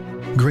backs,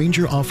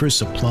 Grainger offers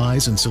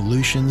supplies and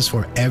solutions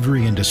for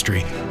every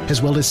industry,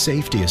 as well as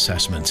safety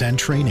assessments and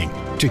training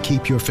to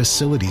keep your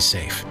facilities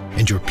safe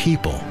and your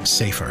people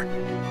safer.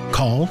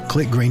 Call,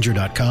 click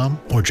Grainger.com,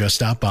 or just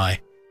stop by.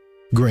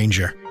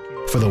 Grainger,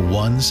 for the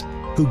ones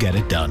who get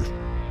it done.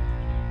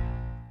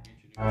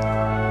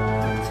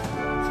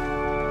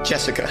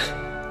 Jessica,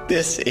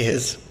 this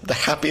is the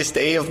happiest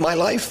day of my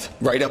life.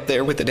 Right up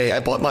there with the day I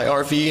bought my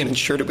RV and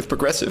insured it with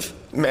Progressive.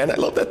 Man, I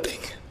love that thing.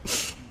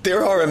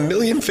 There are a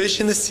million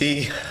fish in the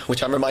sea,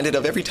 which I'm reminded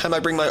of every time I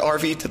bring my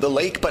RV to the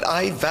lake, but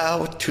I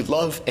vow to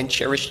love and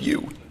cherish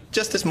you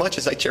just as much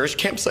as I cherish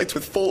campsites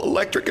with full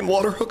electric and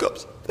water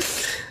hookups.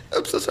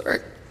 I'm so sorry.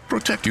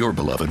 Protect your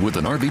beloved with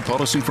an RV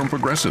policy from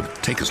Progressive.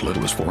 Take as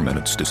little as 4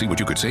 minutes to see what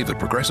you could save at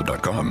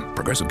Progressive.com.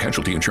 Progressive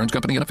Casualty Insurance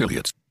Company and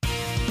Affiliates.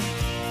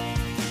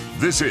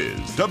 This is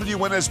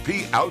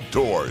WNSP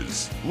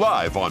Outdoors,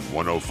 live on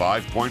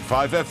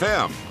 105.5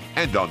 FM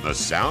and on the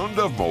Sound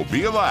of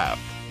Mobile app.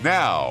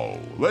 Now,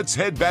 let's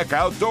head back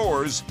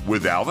outdoors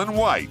with Alan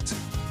White.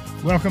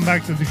 Welcome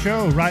back to the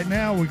show. Right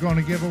now, we're going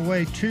to give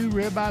away 2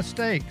 ribeye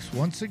steaks,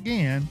 once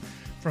again,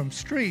 from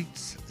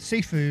Streets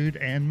Seafood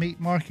and Meat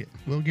Market.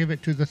 We'll give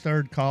it to the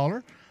third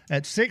caller.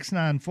 at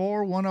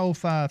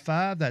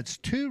 694-1055. That's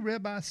 2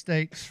 ribeye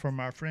steaks from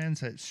our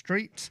friends at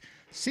Streets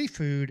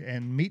Seafood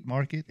and Meat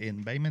Market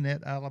in Bay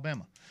Minette,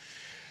 Alabama.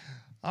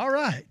 All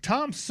right,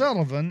 Tom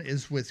Sullivan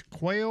is with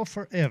Quail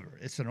Forever.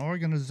 It's an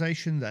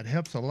organization that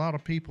helps a lot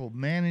of people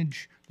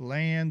manage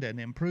land and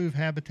improve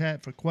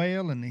habitat for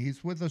quail, and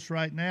he's with us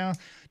right now.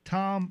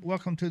 Tom,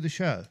 welcome to the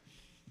show.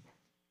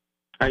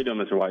 How you doing,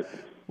 Mr. White?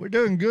 We're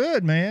doing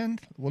good, man.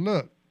 Well,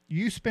 look,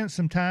 you spent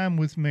some time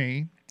with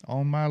me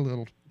on my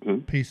little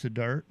piece of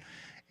dirt,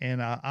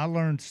 and I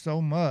learned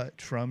so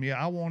much from you.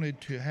 I wanted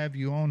to have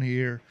you on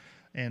here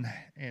and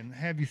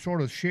have you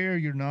sort of share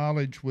your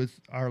knowledge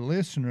with our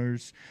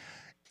listeners,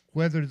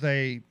 whether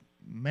they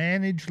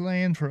manage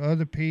land for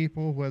other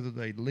people, whether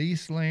they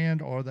lease land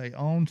or they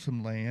own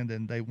some land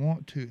and they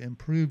want to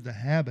improve the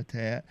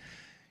habitat.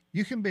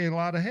 You can be a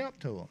lot of help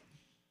to them.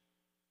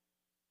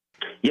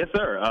 Yes,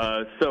 sir.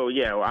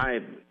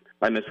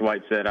 Like Mr.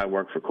 White said, I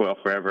work for Quail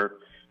Forever.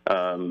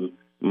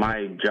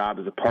 My job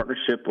is a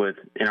partnership with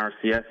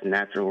NRCS,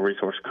 Natural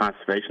Resource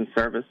Conservation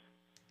Service,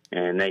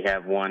 and they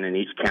have one in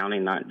each county,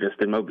 not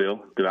just in Mobile,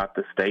 throughout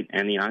the state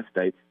and the United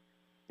States.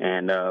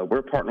 And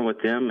we're partnering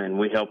with them, and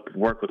we help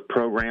work with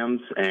programs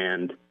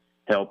and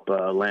help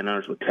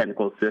landowners with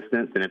technical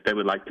assistance. And if they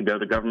would like to go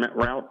the government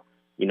route,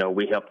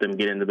 we help them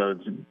get into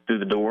through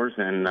the doors.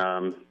 And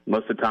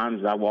most of the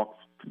times I walk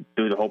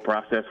through the whole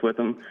process with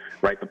them,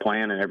 write the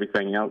plan and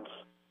everything else.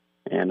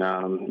 And,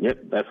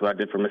 that's what I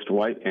did for Mr.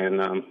 White.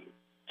 And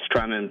just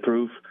trying to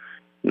improve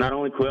not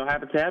only quail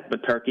habitat,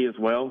 but turkey as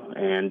well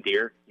and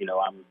deer.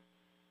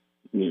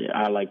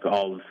 I like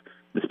all of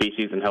the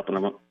species and helping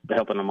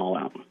them all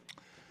out.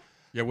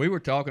 Yeah, we were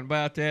talking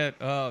about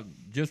that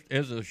just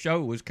as the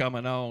show was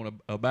coming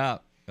on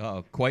about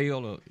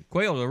quail.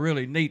 Quail is a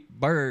really neat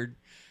bird,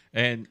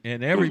 and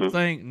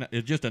everything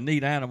is just a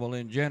neat animal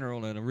in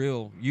general and a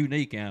real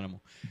unique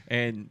animal.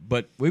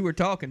 But we were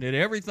talking that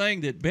everything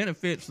that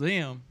benefits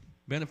them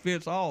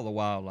benefits all the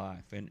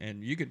wildlife,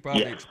 and you could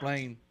probably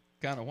explain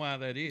kind of why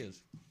that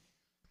is.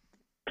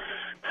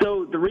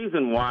 So the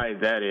reason why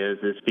that is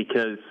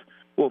because,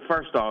 well,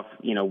 first off,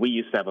 we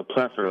used to have a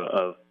plethora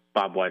of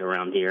bobwhite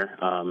around here.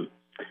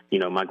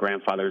 My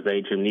grandfather's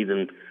age and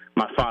even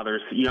my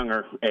father's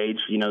younger age,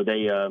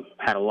 they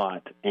had a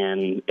lot.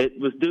 And it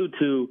was due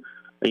to,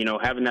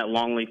 having that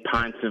longleaf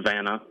pine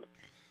savanna.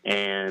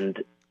 And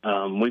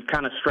we've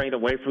kind of strayed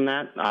away from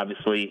that.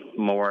 Obviously,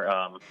 more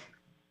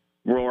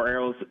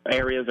rural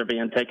areas are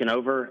being taken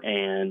over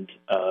and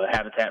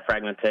habitat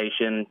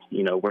fragmentation.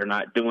 We're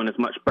not doing as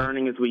much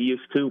burning as we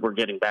used to. We're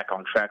getting back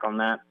on track on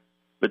that.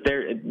 But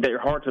they're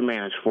hard to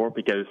manage for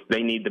because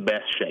they need the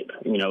best shape.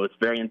 It's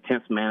very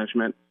intense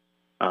management.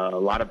 A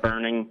lot of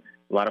burning,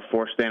 a lot of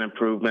forest stand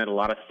improvement, a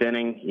lot of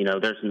thinning.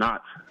 There's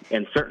not,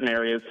 in certain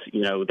areas,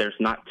 there's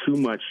not too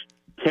much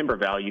timber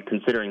value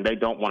considering they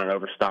don't want an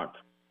overstocked,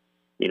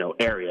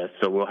 area.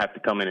 So we'll have to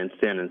come in and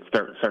thin in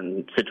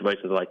certain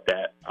situations like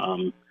that.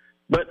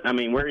 But,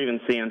 we're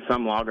even seeing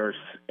some loggers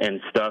and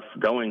stuff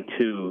going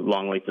to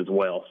longleaf as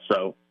well.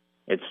 So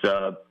it's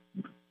a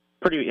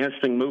pretty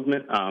interesting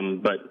movement,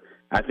 but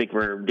I think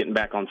we're getting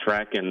back on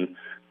track and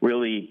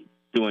really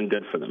doing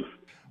good for them.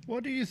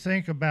 What do you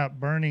think about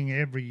burning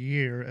every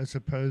year as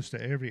opposed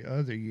to every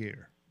other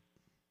year?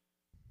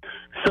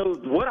 So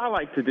what I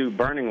like to do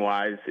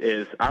burning-wise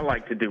is I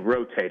like to do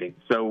rotating.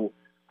 So,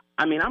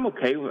 I'm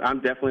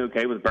definitely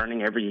okay with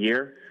burning every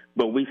year,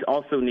 but we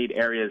also need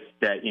areas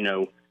that,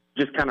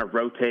 just kind of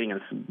rotating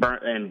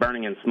and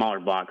burning in smaller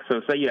blocks.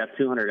 So say you have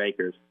 200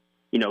 acres,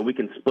 we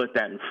can split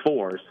that in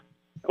 4s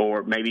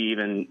or maybe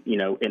even,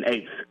 in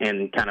 8s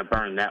and kind of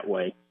burn that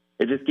way.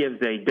 It just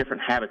gives a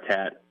different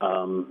habitat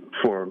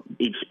for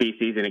each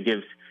species, and it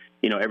gives,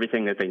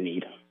 everything that they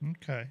need.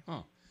 Okay.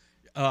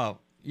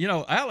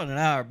 Alan and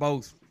I are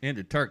both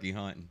into turkey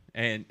hunting,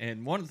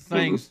 and one of the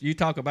things you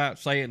talk about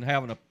saying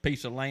having a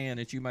piece of land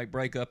that you may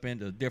break up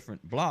into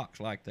different blocks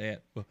like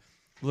that. Well,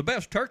 the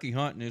best turkey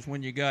hunting is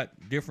when you got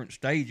different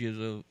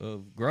stages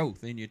of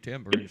growth in your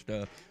timber and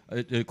stuff.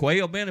 Do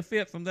quail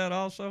benefit from that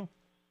also?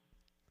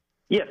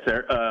 Yes,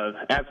 sir.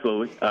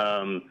 Absolutely.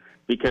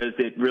 Because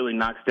it really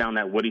knocks down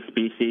that woody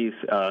species,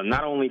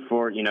 not only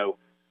for,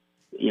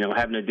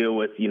 having to deal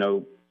with,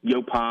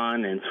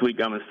 yopon and sweet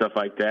gum and stuff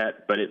like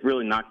that, but it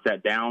really knocks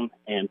that down.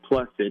 And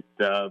plus it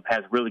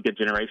has really good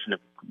generation of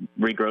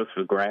regrowth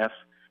for grass.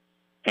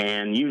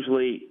 And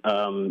usually,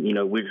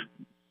 we're,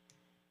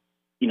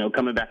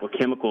 coming back with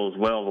chemicals as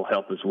well will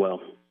help as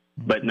well.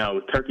 But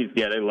no, turkeys,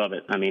 they love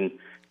it.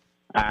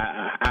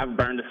 I've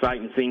burned a site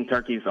and seen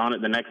turkeys on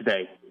it the next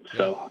day.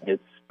 So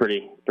it's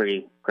pretty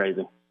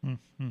crazy.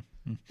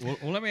 Well,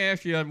 let me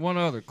ask you one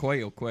other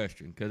quail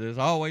question, because it's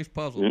always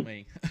puzzled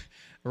me.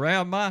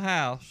 Around my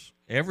house,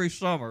 every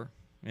summer,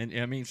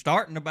 and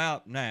starting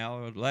about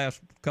now, the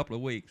last couple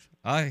of weeks,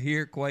 I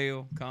hear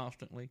quail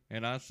constantly,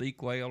 and I see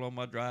quail on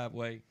my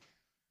driveway,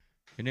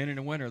 and then in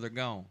the winter, they're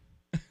gone.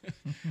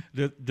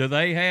 Do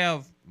they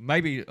have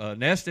maybe a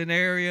nesting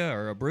area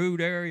or a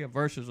brood area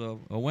versus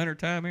a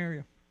wintertime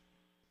area?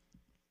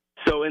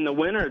 So in the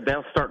winter,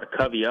 they'll start to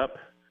covey up.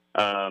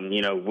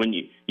 When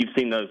you've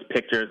seen those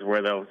pictures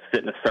where they'll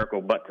sit in a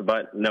circle butt to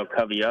butt and they'll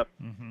cover you up,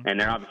 and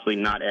they're obviously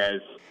not as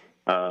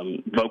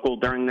vocal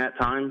during that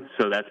time,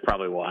 so that's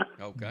probably why.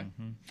 Okay.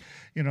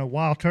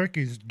 Wild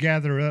turkeys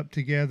gather up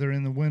together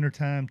in the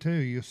wintertime too.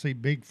 You'll see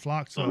big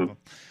flocks of them.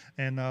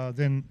 And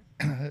then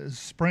as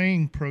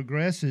spring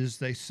progresses,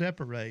 they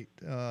separate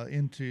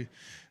into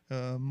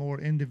more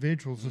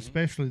individuals,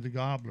 especially the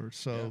gobblers.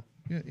 So,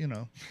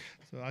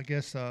 so I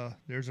guess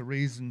there's a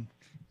reason.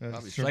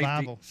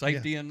 Survival.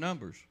 Safety in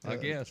numbers, I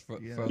guess.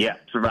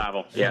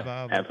 Survival.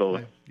 Yeah,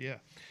 absolutely. Yeah.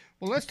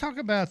 Well, let's talk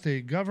about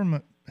the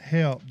government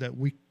help that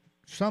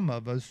some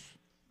of us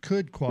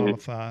could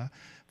qualify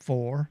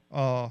for.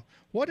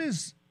 What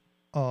is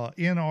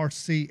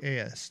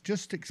NRCS?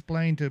 Just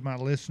explain to my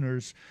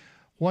listeners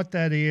what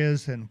that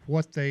is and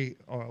what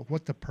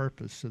the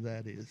purpose of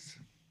that is.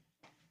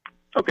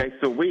 Okay,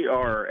 so we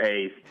are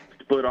a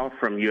split off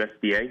from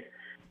USDA,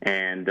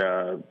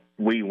 and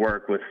we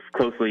work with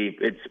closely.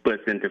 It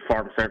splits into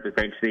Farm Service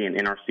Agency and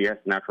NRCS,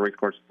 Natural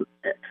Resource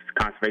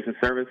Conservation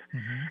Service.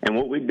 And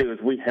what we do is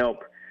we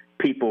help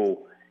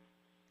people.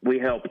 We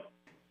help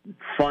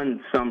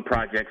fund some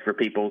projects for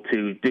people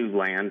to do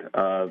land,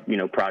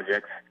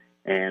 projects,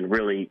 and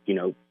really,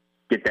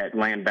 get that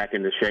land back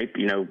into shape.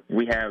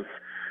 We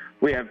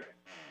have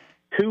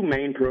two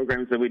main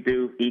programs that we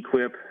do: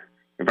 EQIP,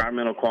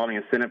 Environmental Quality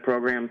Incentive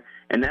Program,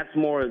 and that's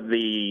more of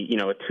the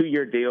a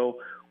 2-year deal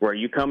where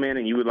you come in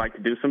and you would like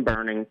to do some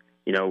burning,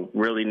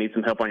 really need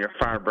some help on your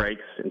fire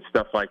breaks and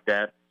stuff like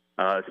that,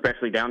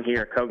 especially down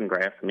here at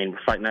Kogangrass. I mean, we're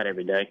fighting that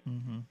every day.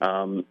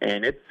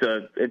 And it's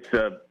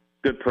a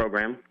good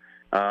program.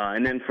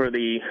 And then for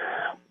the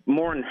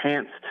more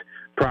enhanced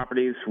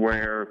properties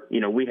where,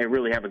 we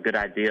really have a good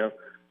idea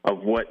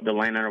of what the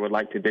landowner would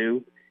like to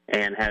do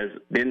and has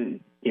been,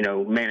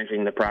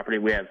 managing the property,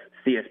 we have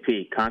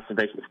CSP,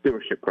 Conservation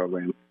Stewardship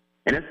Program.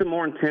 And it's a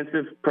more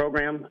intensive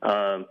program.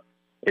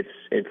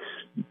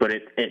 But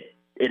it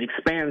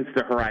expands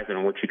the horizon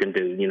on what you can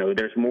do.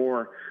 There's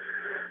more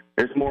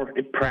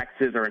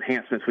practices or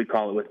enhancements, we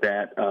call it, with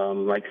that.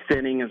 Like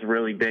thinning is a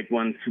really big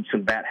one.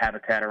 Some bat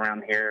habitat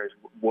around here is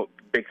what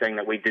big thing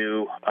that we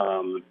do.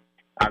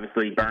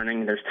 Obviously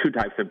burning. There's two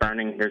types of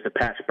burning. There's a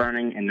patch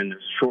burning, and then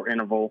there's short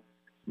interval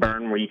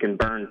burn where you can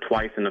burn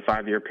twice in a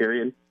 5-year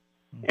period.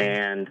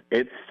 And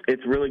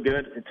it's really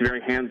good. It's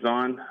very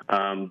hands-on,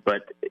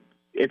 but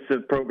it's a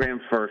program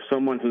for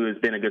someone who has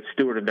been a good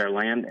steward of their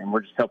land, and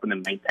we're just helping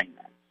them maintain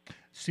that.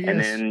 And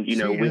then,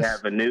 we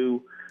have a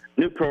new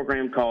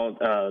program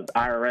called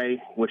IRA,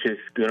 which is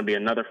going to be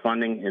another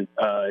funding, and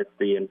it's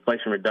the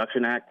Inflation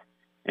Reduction Act,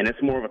 and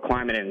it's more of a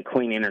climate and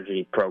clean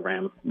energy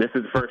program. This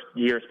is the first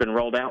year it's been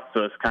rolled out,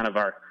 so it's kind of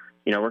our,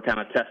 we're kind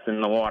of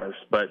testing the waters,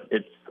 but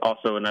it's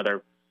also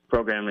another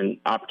program and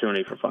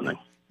opportunity for funding.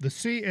 The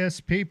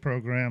CSP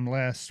program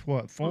lasts,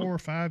 4 or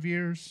 5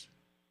 years?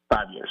 5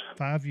 years.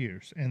 5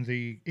 years. And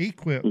the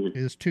EQIP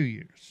is 2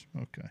 years.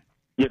 Okay.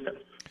 Yes, sir.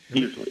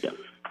 Usually, yeah.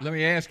 Let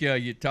me ask you,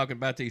 you're talking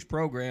about these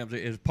programs.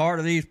 Is part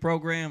of these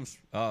programs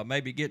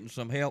maybe getting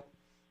some help,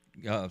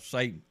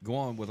 say,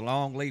 going with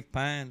longleaf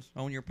pines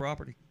on your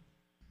property?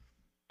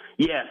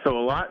 Yeah, so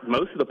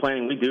most of the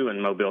planting we do in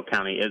Mobile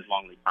County is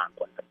longleaf pine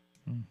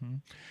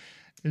planting.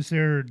 Is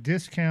there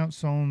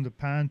discounts on the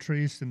pine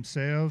trees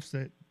themselves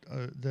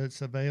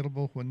that's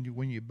available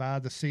when you buy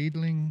the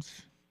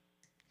seedlings?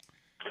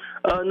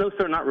 No,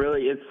 sir, not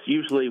really. It's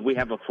usually we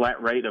have a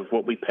flat rate of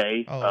what we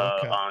pay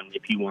on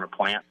if you want to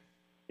plant.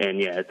 And,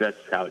 yeah, that's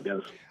how it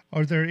goes.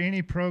 Are there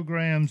any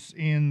programs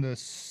in the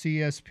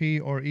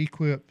CSP or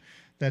EQIP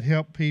that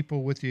help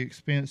people with the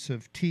expense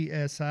of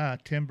TSI,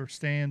 timber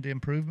stand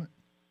improvement?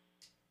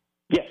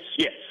 Yes.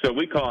 So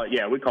we call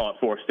it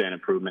forest stand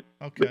improvement.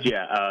 Okay. But,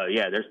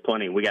 there's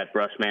plenty. We got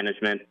brush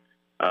management,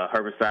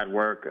 herbicide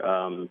work,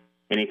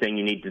 anything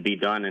you need to be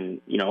done.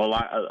 And, a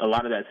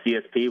lot of that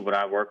CSP, what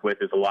I work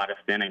with is a lot of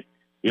thinning.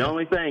 The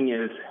only thing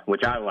is,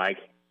 which I like,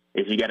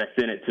 is you got to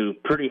thin it to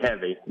pretty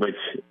heavy, which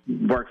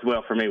works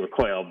well for me with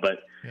quail. But,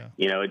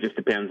 it just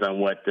depends on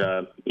what,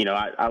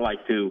 I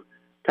like to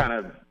kind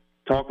of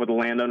talk with the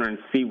landowner and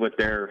see what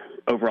their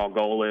overall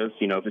goal is.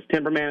 If it's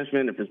timber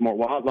management, if it's more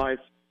wildlife,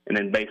 and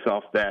then base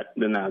off that,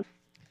 then I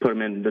put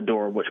them in the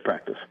door of which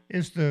practice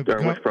which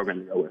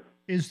program to go with.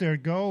 Is their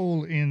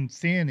goal in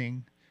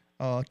thinning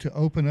to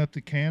open up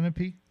the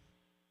canopy?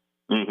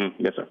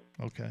 Yes, sir.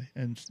 Okay,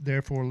 and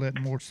therefore let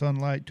more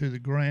sunlight to the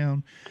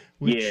ground.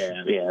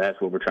 Yeah, that's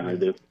what we're trying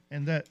to do.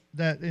 And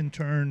that in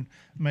turn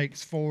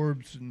makes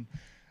forbs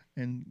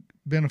and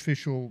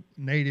beneficial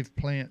native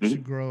plants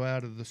grow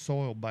out of the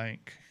soil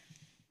bank.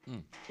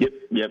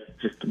 Yep.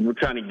 Just we're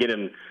trying to get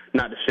them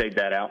not to shade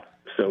that out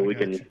so we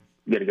can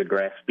get a good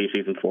grass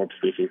species and forb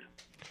species.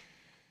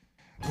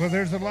 Well,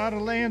 there's a lot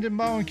of land in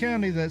Bowen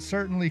County that's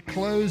certainly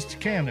closed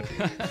canopy.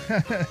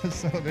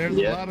 So there's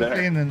a lot of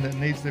thinning that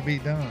needs to be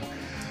done.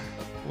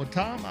 Well,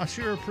 Tom, I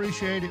sure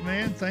appreciate it,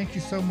 man. Thank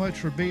you so much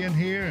for being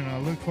here, and I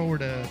look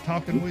forward to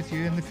talking with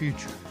you in the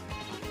future.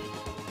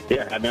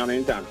 Yeah, have me on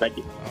anytime. Thank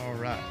you. All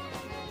right.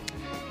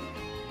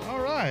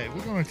 All right,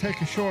 we're going to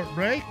take a short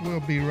break. We'll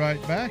be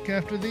right back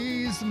after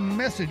these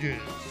messages.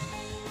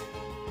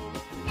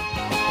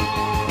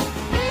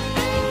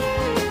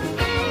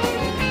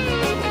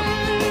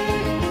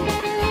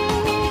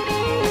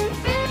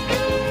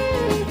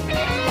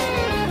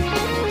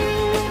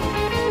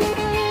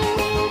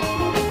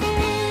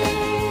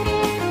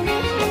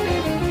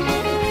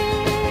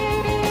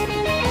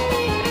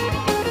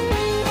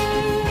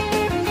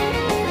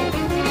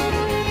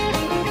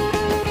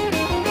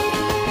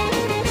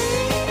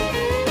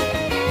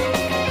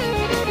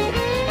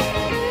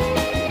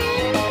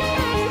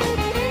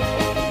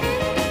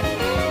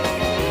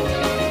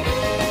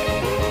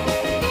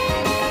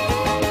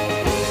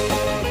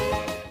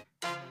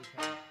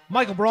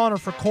 Michael Bronner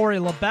for Corey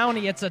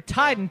LeBounty. It's a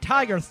Tide and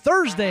Tiger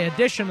Thursday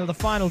edition of the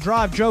Final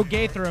Drive. Joe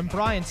Gaither and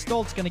Brian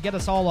Stoltz going to get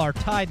us all our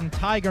Tide and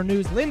Tiger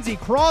news. Lindsey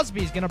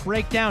Crosby is going to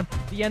break down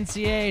the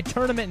NCAA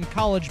tournament in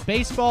college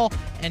baseball.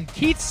 And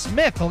Keith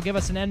Smith will give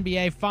us an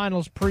NBA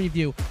Finals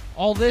preview.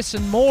 All this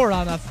and more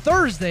on a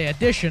Thursday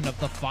edition of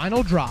the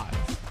Final Drive.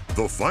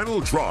 The Final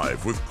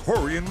Drive with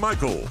Corey and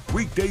Michael.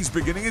 Weekdays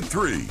beginning at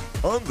 3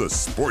 on the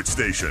Sports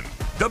Station,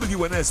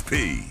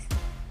 WNSP.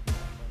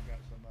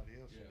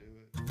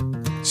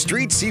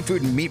 Street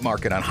Seafood and Meat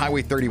Market on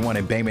Highway 31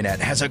 in Bay Minette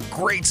has a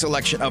great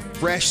selection of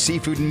fresh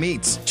seafood and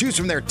meats. Choose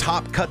from their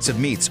top cuts of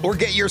meats or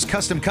get yours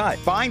custom cut.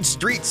 Find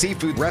Street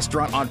Seafood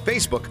Restaurant on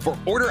Facebook for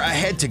order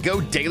ahead to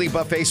go daily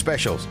buffet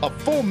specials. A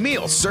full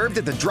meal served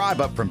at the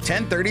drive up from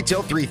 10:30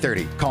 till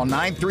 3:30. Call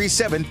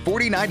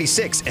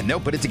 937-4096 and they'll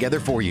put it together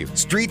for you.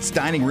 Street's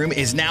dining room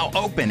is now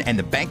open and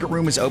the banquet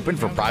room is open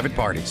for private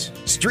parties.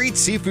 Street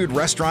Seafood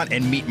Restaurant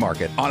and Meat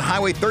Market on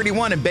Highway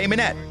 31 in Bay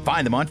Minette.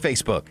 Find them on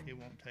Facebook.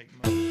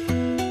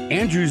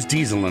 Andrews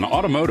Diesel and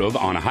Automotive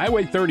on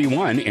Highway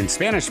 31 in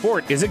Spanish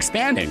Fort is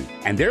expanding,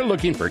 and they're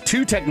looking for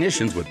 2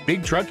 technicians with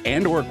big truck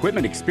and or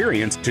equipment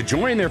experience to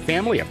join their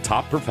family of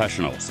top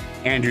professionals.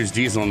 Andrews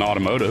Diesel and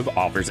Automotive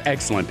offers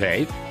excellent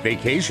pay,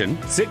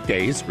 vacation, sick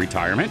days,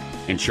 retirement,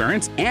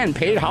 insurance, and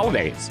paid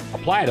holidays.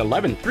 Apply at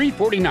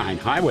 11349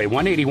 Highway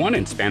 181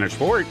 in Spanish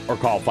Fort or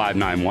call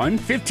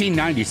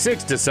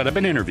 591-1596 to set up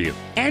an interview.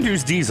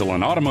 Andrews Diesel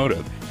and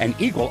Automotive, an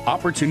equal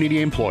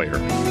opportunity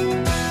employer.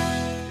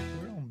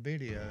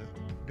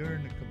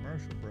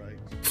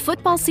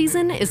 Football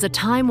season is a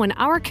time when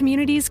our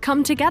communities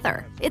come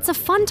together. It's a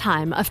fun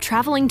time of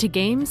traveling to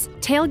games,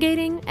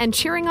 tailgating, and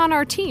cheering on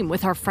our team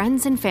with our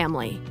friends and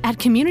family. At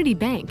Community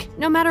Bank,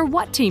 no matter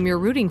what team you're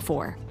rooting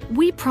for,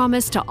 we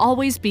promise to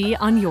always be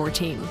on your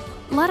team.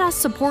 Let us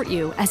support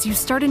you as you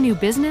start a new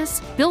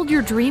business, build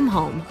your dream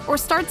home, or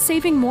start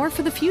saving more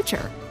for the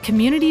future.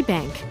 Community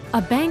Bank,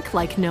 a bank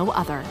like no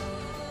other.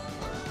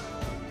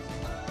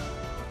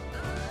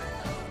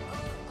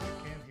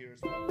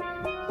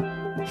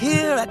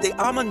 Here at the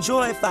Almond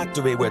Joy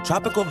Factory, where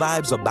tropical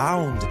vibes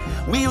abound,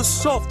 we use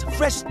soft,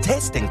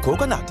 fresh-tasting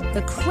coconut.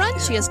 The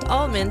crunchiest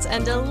almonds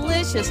and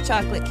delicious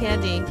chocolate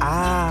candy.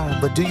 Ah,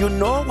 but do you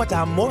know what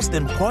our most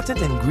important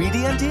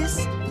ingredient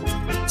is?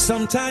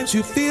 Sometimes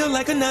you feel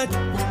like a nut.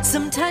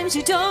 Sometimes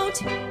you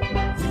don't.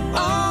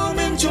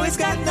 Almond Joy's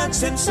got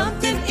nuts and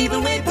something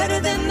even way better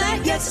than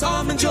that. Yes,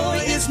 Almond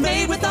Joy is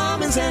made with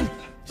almonds and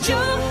joy.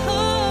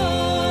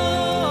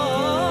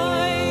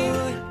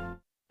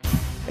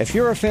 If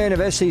you're a fan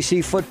of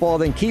SEC football,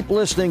 then keep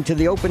listening to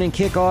the opening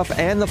kickoff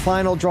and the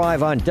final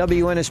drive on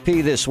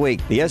WNSP this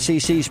week. The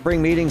SEC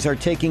spring meetings are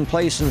taking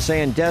place in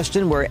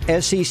Sandestin, where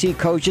SEC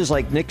coaches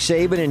like Nick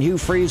Saban and Hugh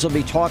Freeze will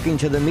be talking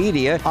to the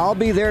media. I'll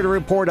be there to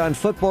report on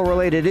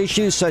football-related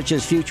issues such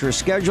as future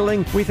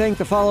scheduling. We thank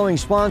the following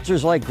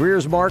sponsors like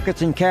Greer's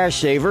Markets and Cash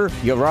Saver,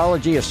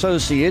 Urology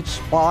Associates,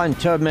 Spa and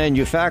Tub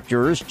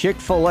Manufacturers,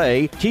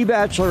 Chick-fil-A, T.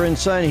 Batchelor &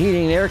 Son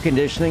Heating and Air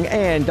Conditioning,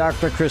 and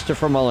Dr.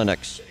 Christopher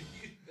Mullenix.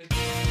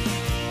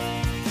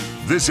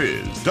 This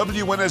is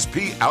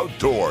WNSP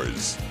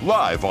Outdoors,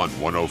 live on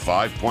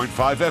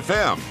 105.5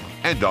 FM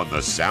and on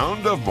the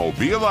Sound of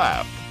Mobile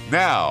app.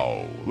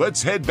 Now,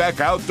 let's head back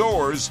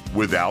outdoors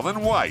with Alan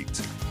White.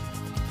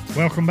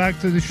 Welcome back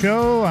to the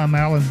show. I'm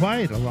Alan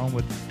White along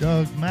with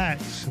Doug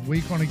Max.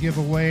 We're going to give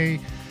away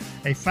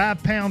a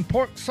 5-pound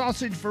pork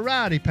sausage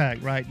variety pack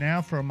right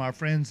now from our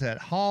friends at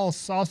Hall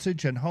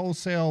Sausage and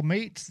Wholesale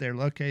Meats. They're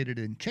located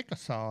in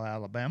Chickasaw,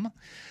 Alabama.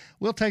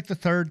 We'll take the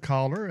third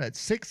caller at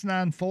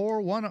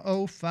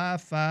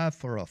 694-1055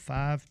 for a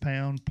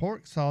 5-pound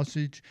pork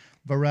sausage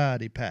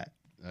variety pack.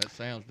 That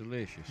sounds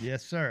delicious.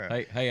 Yes,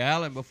 sir. Hey,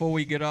 Alan, before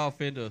we get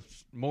off into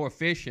more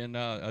fishing,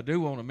 I do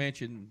want to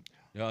mention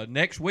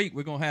next week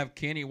we're going to have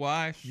Kenny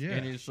Weiss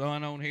and his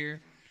son on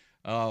here.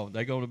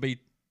 They're going to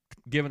be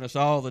giving us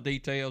all the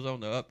details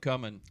on the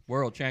upcoming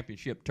World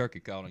Championship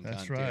turkey calling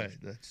contest. That's right.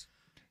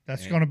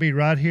 That's going to be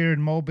right here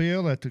in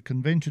Mobile at the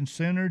Convention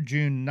Center,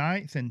 June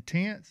 9th and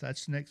 10th.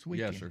 That's next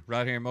weekend. Yes, sir.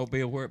 Right here in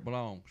Mobile where it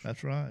belongs.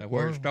 That's right.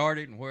 Where it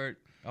started and where it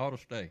ought to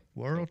stay.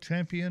 World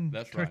Champion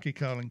Turkey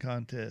Calling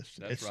Contest.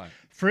 That's right.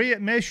 Free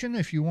admission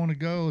if you want to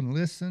go and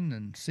listen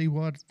and see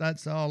what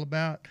that's all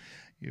about.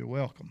 You're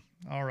welcome.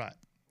 All right.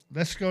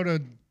 Let's go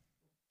to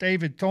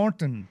David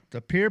Thornton,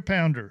 the Pier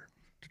Pounder,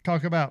 to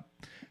talk about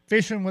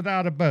fishing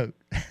without a boat.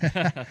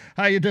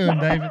 How you doing,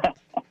 David?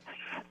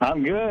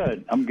 I'm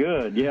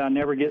good. Yeah, I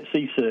never get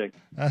seasick.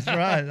 That's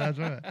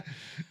right.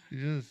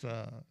 You just,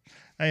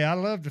 hey, I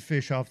love to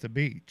fish off the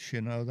beach.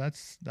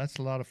 That's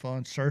a lot of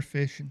fun. Surf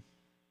fishing.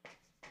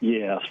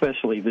 Yeah,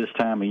 especially this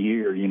time of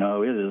year.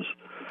 It is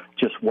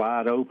just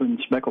wide open.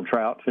 Speckled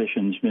trout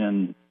fishing's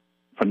been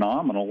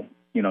phenomenal.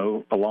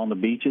 Along the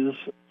beaches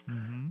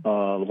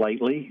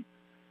lately,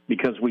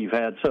 because we've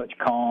had such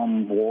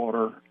calm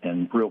water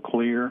and real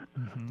clear,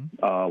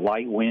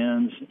 light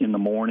winds in the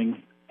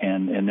morning.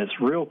 And it's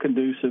real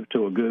conducive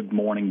to a good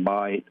morning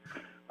bite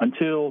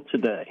until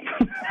today.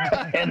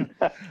 And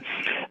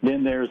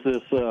then there's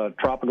this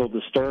tropical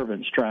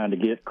disturbance trying to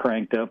get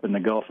cranked up in the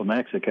Gulf of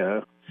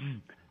Mexico.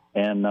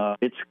 And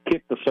it's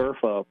kicked the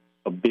surf up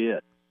a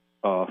bit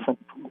from,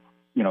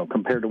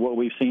 compared to what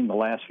we've seen the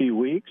last few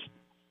weeks.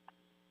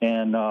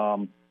 And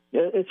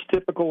it's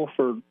typical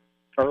for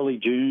early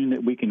June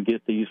that we can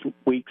get these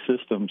weak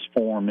systems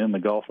form in the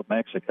Gulf of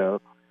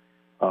Mexico.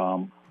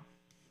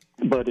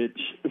 But it's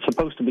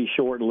supposed to be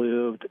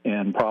short-lived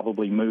and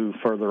probably move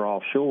further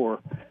offshore.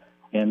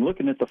 And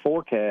looking at the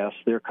forecast,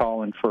 they're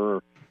calling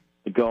for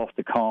the Gulf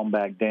to calm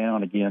back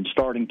down again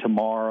starting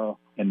tomorrow,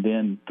 and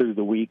then through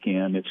the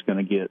weekend it's going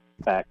to get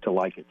back to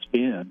like it's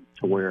been,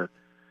 to where,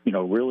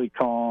 really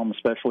calm,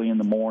 especially in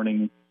the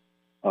morning,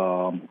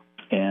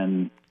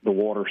 and the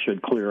water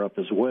should clear up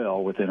as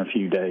well within a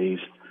few days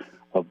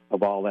of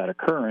all that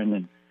occurring.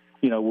 And,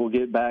 we'll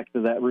get back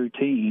to that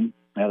routine.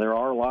 Now, there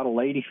are a lot of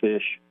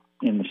ladyfish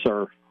in the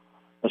surf,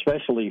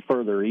 especially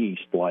further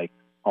east, like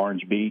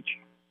Orange Beach.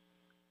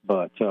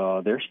 But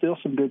there's still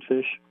some good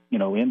fish,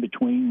 in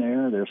between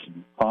there. There's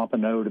some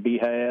pompano to be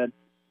had,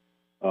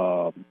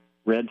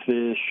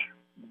 redfish,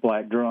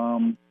 black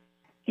drum,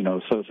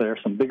 so there's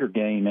some bigger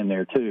game in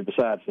there, too,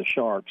 besides the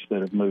sharks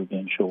that have moved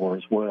inshore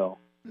as well.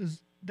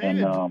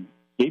 David,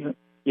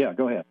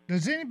 go ahead.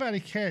 Does anybody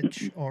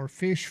catch or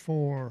fish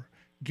for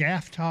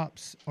gaff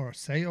tops or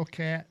sail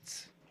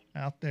cats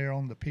out there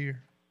on the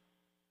pier?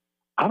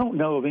 I don't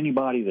know of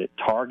anybody that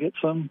targets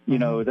them.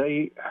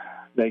 They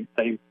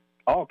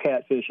all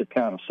catfish have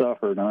kind of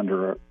suffered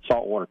under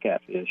saltwater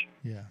catfish.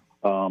 Yeah.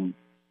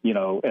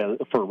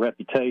 For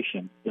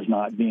reputation as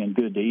not being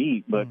good to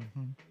eat. But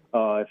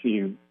if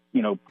you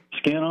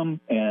skin them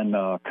and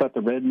cut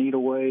the red meat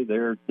away,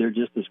 they're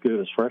just as good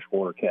as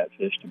freshwater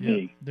catfish to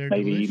me. They're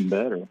maybe delicious. even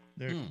better.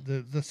 They're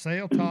the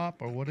sail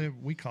top, or whatever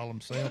we call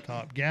them, sail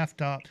top, gaff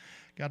top,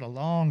 got a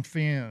long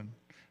fin.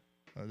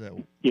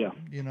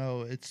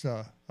 It's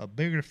a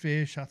bigger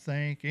fish, I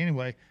think.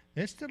 Anyway,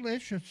 it's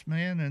delicious,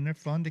 man, and they're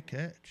fun to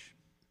catch.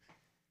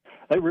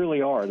 They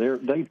really are.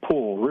 They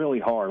pull really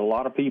hard. A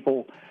lot of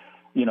people,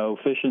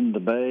 fishing the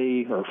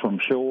bay or from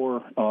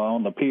shore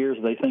on the piers,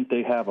 they think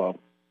they have a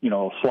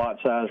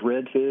slot-sized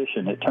redfish,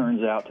 and it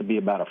turns out to be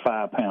about a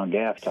 5-pound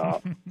gaff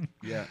top.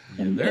 Yeah,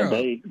 and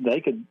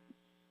they could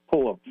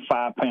pull a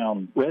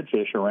 5-pound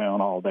redfish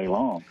around all day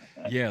long.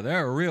 Yeah,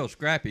 they're a real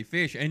scrappy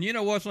fish. And you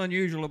know what's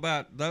unusual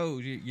about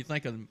those? You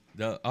think of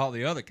all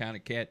the other kind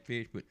of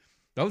catfish, but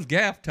those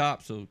gaff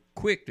tops are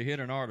quick to hit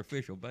an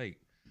artificial bait.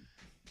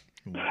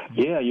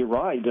 Yeah, you're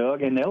right,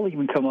 Doug. And they'll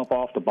even come up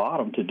off the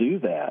bottom to do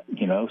that.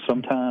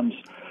 Sometimes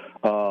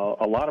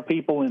a lot of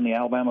people in the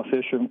Alabama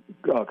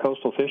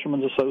Coastal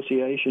Fishermen's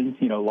Association,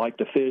 like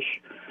to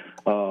fish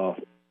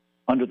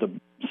under the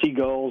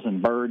seagulls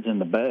and birds in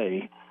the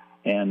bay.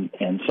 And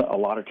so a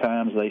lot of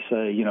times they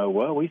say,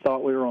 well, we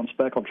thought we were on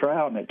speckled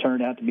trout, and it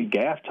turned out to be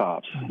gaff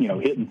tops,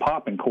 hitting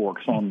popping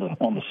corks on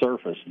the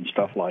surface and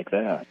stuff like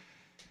that.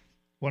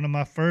 One of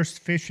my first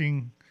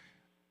fishing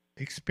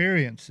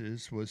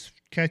experiences was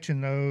catching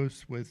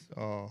those with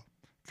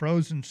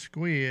frozen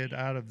squid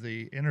out of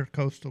the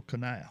Intercoastal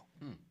Canal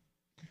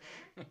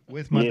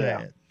with my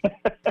dad.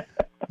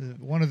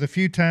 One of the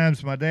few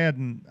times my dad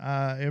and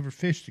I ever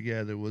fished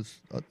together was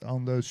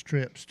on those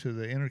trips to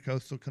the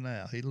Intercoastal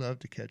Canal. He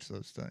loved to catch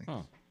those things.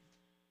 Huh.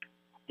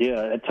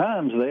 Yeah, at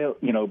times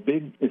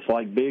it's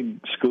like big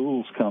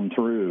schools come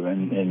through,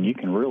 and you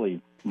can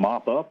really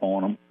mop up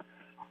on them.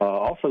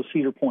 Also,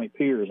 Cedar Point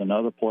Pier is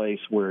another place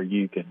where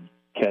you can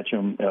catch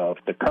them. If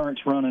the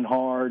current's running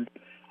hard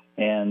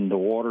and the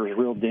water is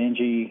real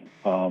dingy,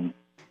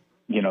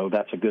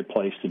 that's a good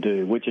place to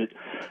do, which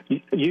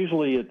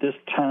usually at this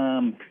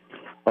time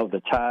of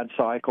the tide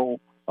cycle,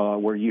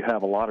 where you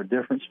have a lot of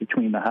difference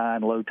between the high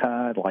and low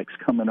tide, like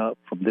coming up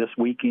from this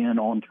weekend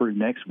on through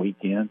next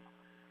weekend,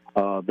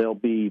 there'll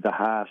be the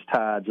highest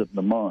tides of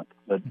the month,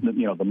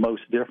 the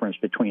most difference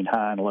between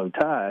high and low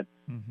tide,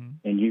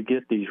 and you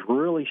get these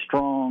really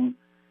strong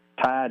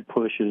tide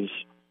pushes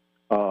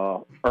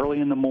early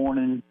in the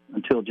morning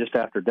until just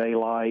after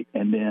daylight,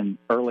 and then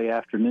early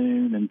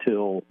afternoon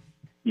until,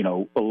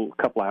 a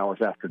couple hours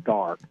after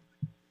dark.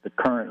 The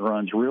current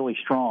runs really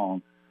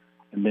strong.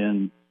 And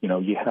then,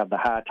 you have the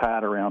high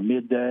tide around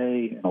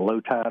midday and a low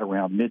tide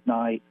around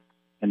midnight,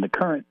 and the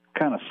current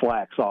kind of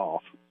slacks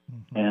off.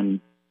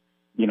 And,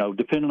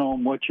 depending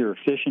on what you're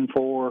fishing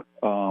for,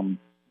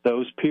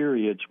 those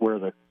periods where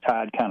the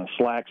tide kind of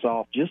slacks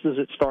off, just as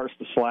it starts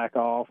to slack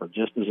off or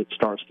just as it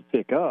starts to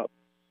pick up,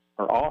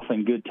 are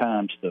often good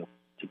times to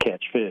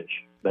catch fish.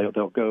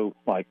 They'll go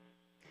like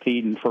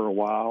feeding for a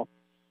while.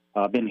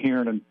 I've been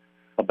hearing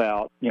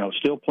about,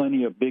 still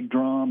plenty of big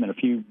drum and a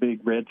few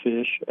big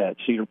redfish at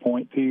Cedar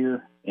Point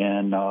Pier,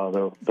 and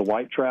the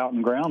white trout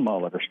and ground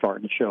mullet are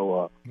starting to show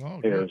up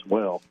there as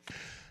well.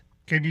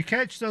 Can you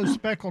catch those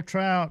speckled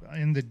trout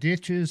in the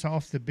ditches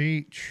off the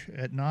beach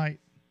at night?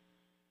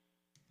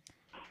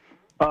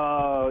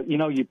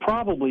 You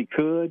probably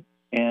could,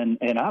 and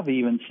I've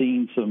even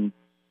seen some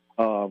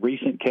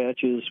recent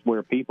catches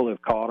where people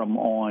have caught them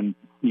on,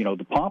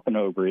 the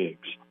pompano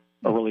rigs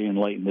early and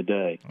late in the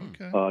day,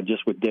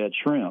 just with dead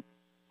shrimp.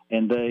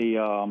 And they,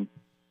 at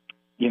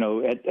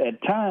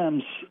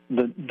times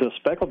the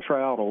speckled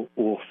trout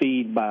will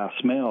feed by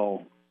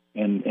smell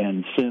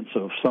and sense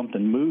of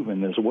something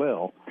moving as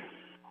well.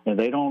 And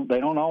they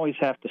don't always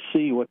have to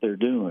see what they're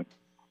doing.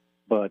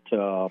 But,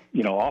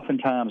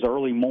 oftentimes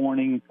early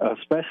morning,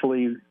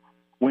 especially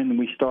when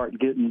we start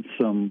getting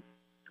some,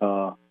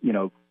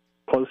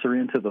 closer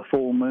into the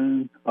full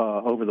moon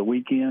over the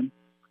weekend,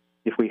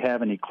 if we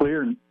have any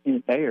clear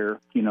air,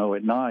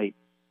 at night,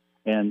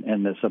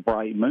 and there's a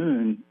bright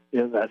moon,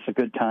 that's a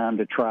good time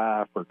to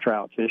try for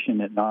trout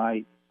fishing at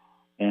night,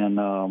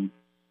 and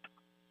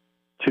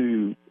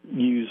to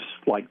use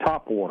like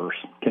top waters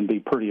can be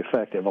pretty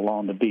effective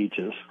along the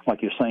beaches.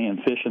 Like you're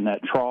saying, fishing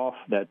that trough,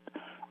 that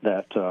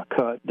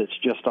cut that's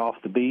just off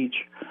the beach,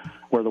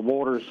 where the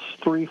water's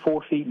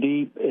 3-4 feet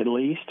deep at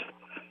least.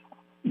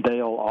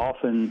 They'll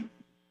often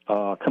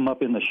come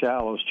up in the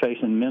shallows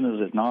chasing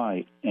minnows at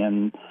night,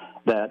 and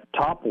that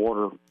top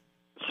water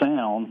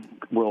sound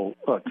will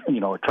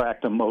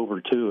attract them over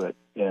to it.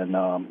 And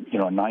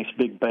a nice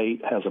big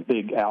bait has a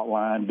big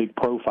outline, big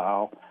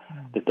profile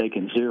that they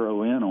can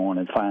zero in on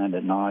and find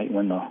at night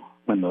when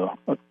the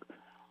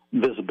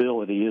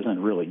visibility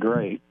isn't really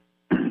great.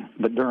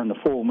 But during the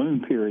full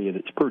moon period,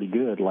 it's pretty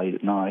good late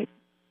at night.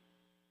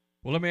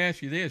 Well, let me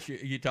ask you this: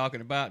 you're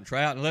talking about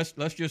trout, and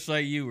let's just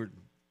say you were,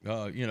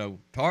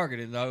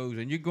 targeting those,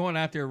 and you're going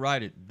out there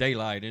right at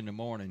daylight in the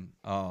morning,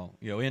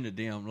 in the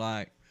dim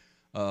light.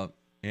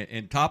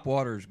 And top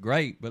water is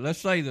great, but let's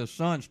say the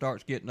sun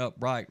starts getting up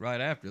bright right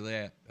after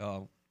that.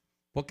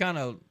 What kind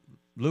of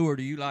lure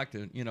do you like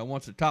to,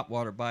 once the top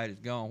water bite is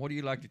gone, what do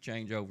you like to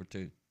change over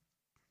to?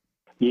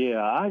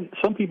 Yeah,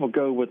 some people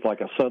go with like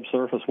a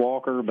subsurface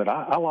walker, but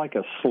I like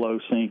a slow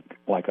sink,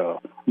 like a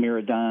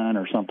Miradyne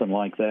or something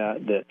like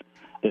that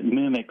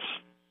mimics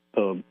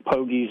the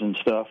pogies and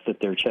stuff that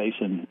they're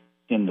chasing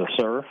in the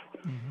surf.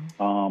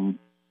 Mm-hmm.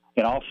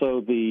 And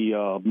also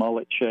the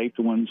mullet-shaped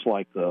ones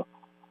like the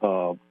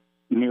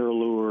Mirror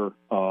Lure,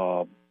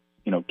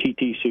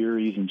 TT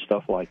series and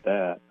stuff like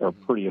that are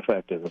pretty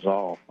effective as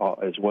well.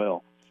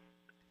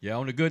 Yeah,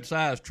 on a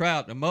good-sized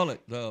trout, the mullet,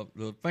 the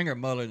finger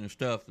mullet and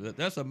stuff,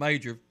 that's a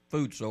major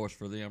food source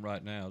for them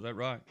right now. Is that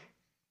right?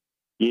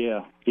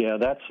 Yeah,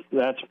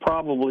 that's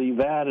probably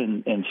that,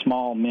 and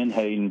small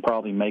menhaden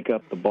probably make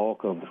up the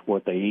bulk of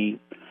what they eat.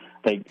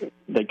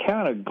 They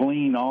kind of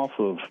glean off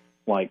of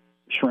like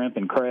shrimp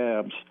and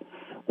crabs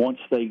once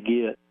they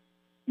get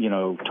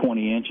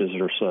 20 inches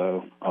or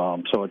so.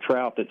 So a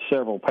trout that's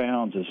several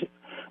pounds is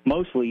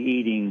mostly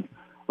eating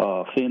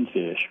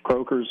finfish.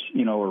 Croakers,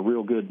 are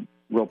real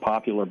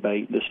popular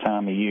bait this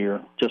time of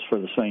year, just for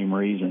the same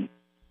reason.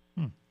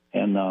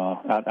 And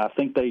I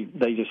think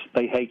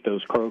they hate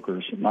those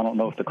croakers. I don't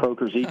know if the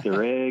croakers eat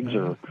their eggs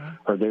or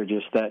they're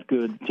just that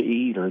good to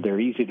eat, or they're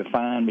easy to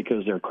find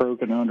because they're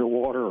croaking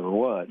underwater or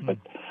what. But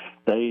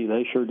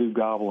they sure do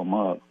gobble them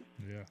up.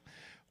 Yeah.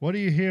 What do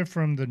you hear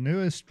from the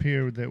newest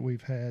pier that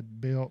we've had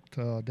built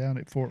down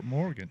at Fort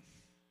Morgan?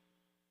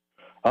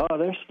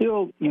 They're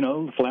still,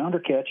 flounder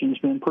catching's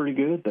been pretty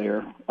good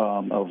there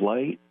of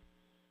late.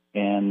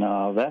 And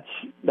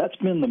that's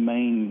been the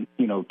main,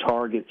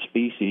 target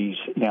species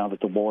now that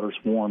the water's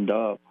warmed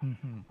up.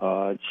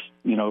 Mm-hmm. It's,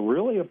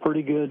 really a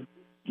pretty good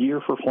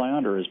year for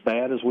flounder, as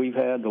bad as we've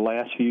had the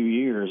last few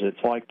years.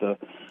 It's like the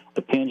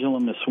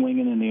pendulum is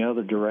swinging in the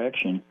other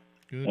direction.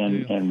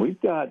 And we've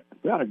got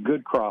a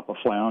good crop of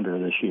flounder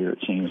this year, it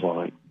seems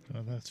like.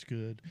 Oh, that's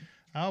good.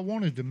 I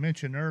wanted to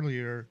mention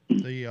earlier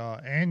the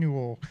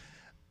annual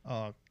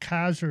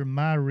Kaiser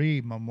Marie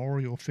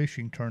Memorial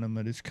Fishing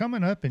Tournament is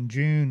coming up in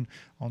June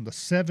on the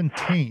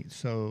 17th,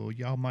 so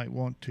y'all might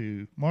want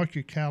to mark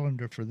your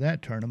calendar for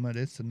that tournament.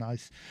 It's a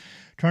nice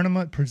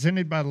tournament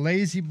presented by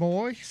Lazy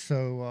Boy,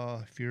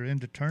 so if you're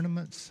into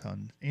tournaments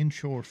on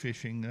inshore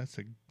fishing, that's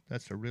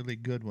a really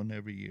good one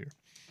every year.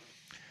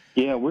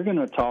 Yeah, we're going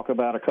to talk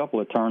about a couple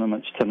of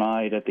tournaments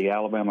tonight at the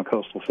Alabama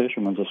Coastal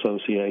Fishermen's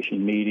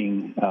Association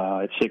meeting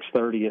at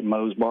 6:30 at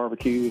Moe's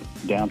Barbecue,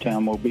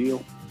 downtown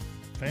Mobile.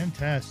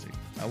 Fantastic.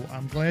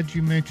 I'm glad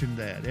you mentioned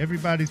that.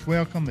 Everybody's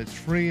welcome. It's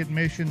free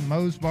admission.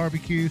 Moe's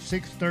Barbecue,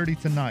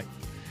 6:30 tonight.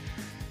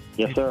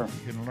 Yes, sir.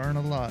 You can learn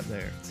a lot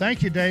there.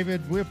 Thank you,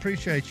 David. We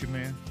appreciate you,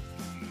 man.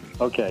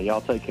 Okay,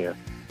 y'all take care.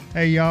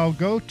 Hey, y'all,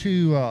 go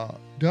to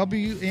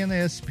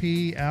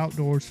WNSP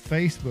Outdoors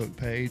Facebook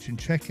page and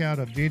check out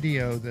a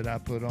video that I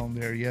put on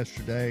there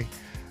yesterday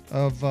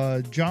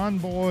of John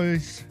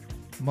Boy's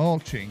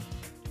mulching,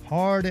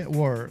 hard at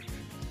work,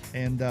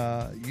 and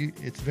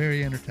it's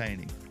very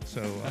entertaining.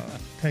 So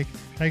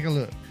take a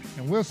look.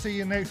 And we'll see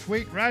you next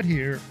week right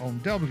here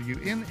on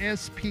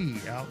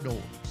WNSP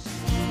Outdoors.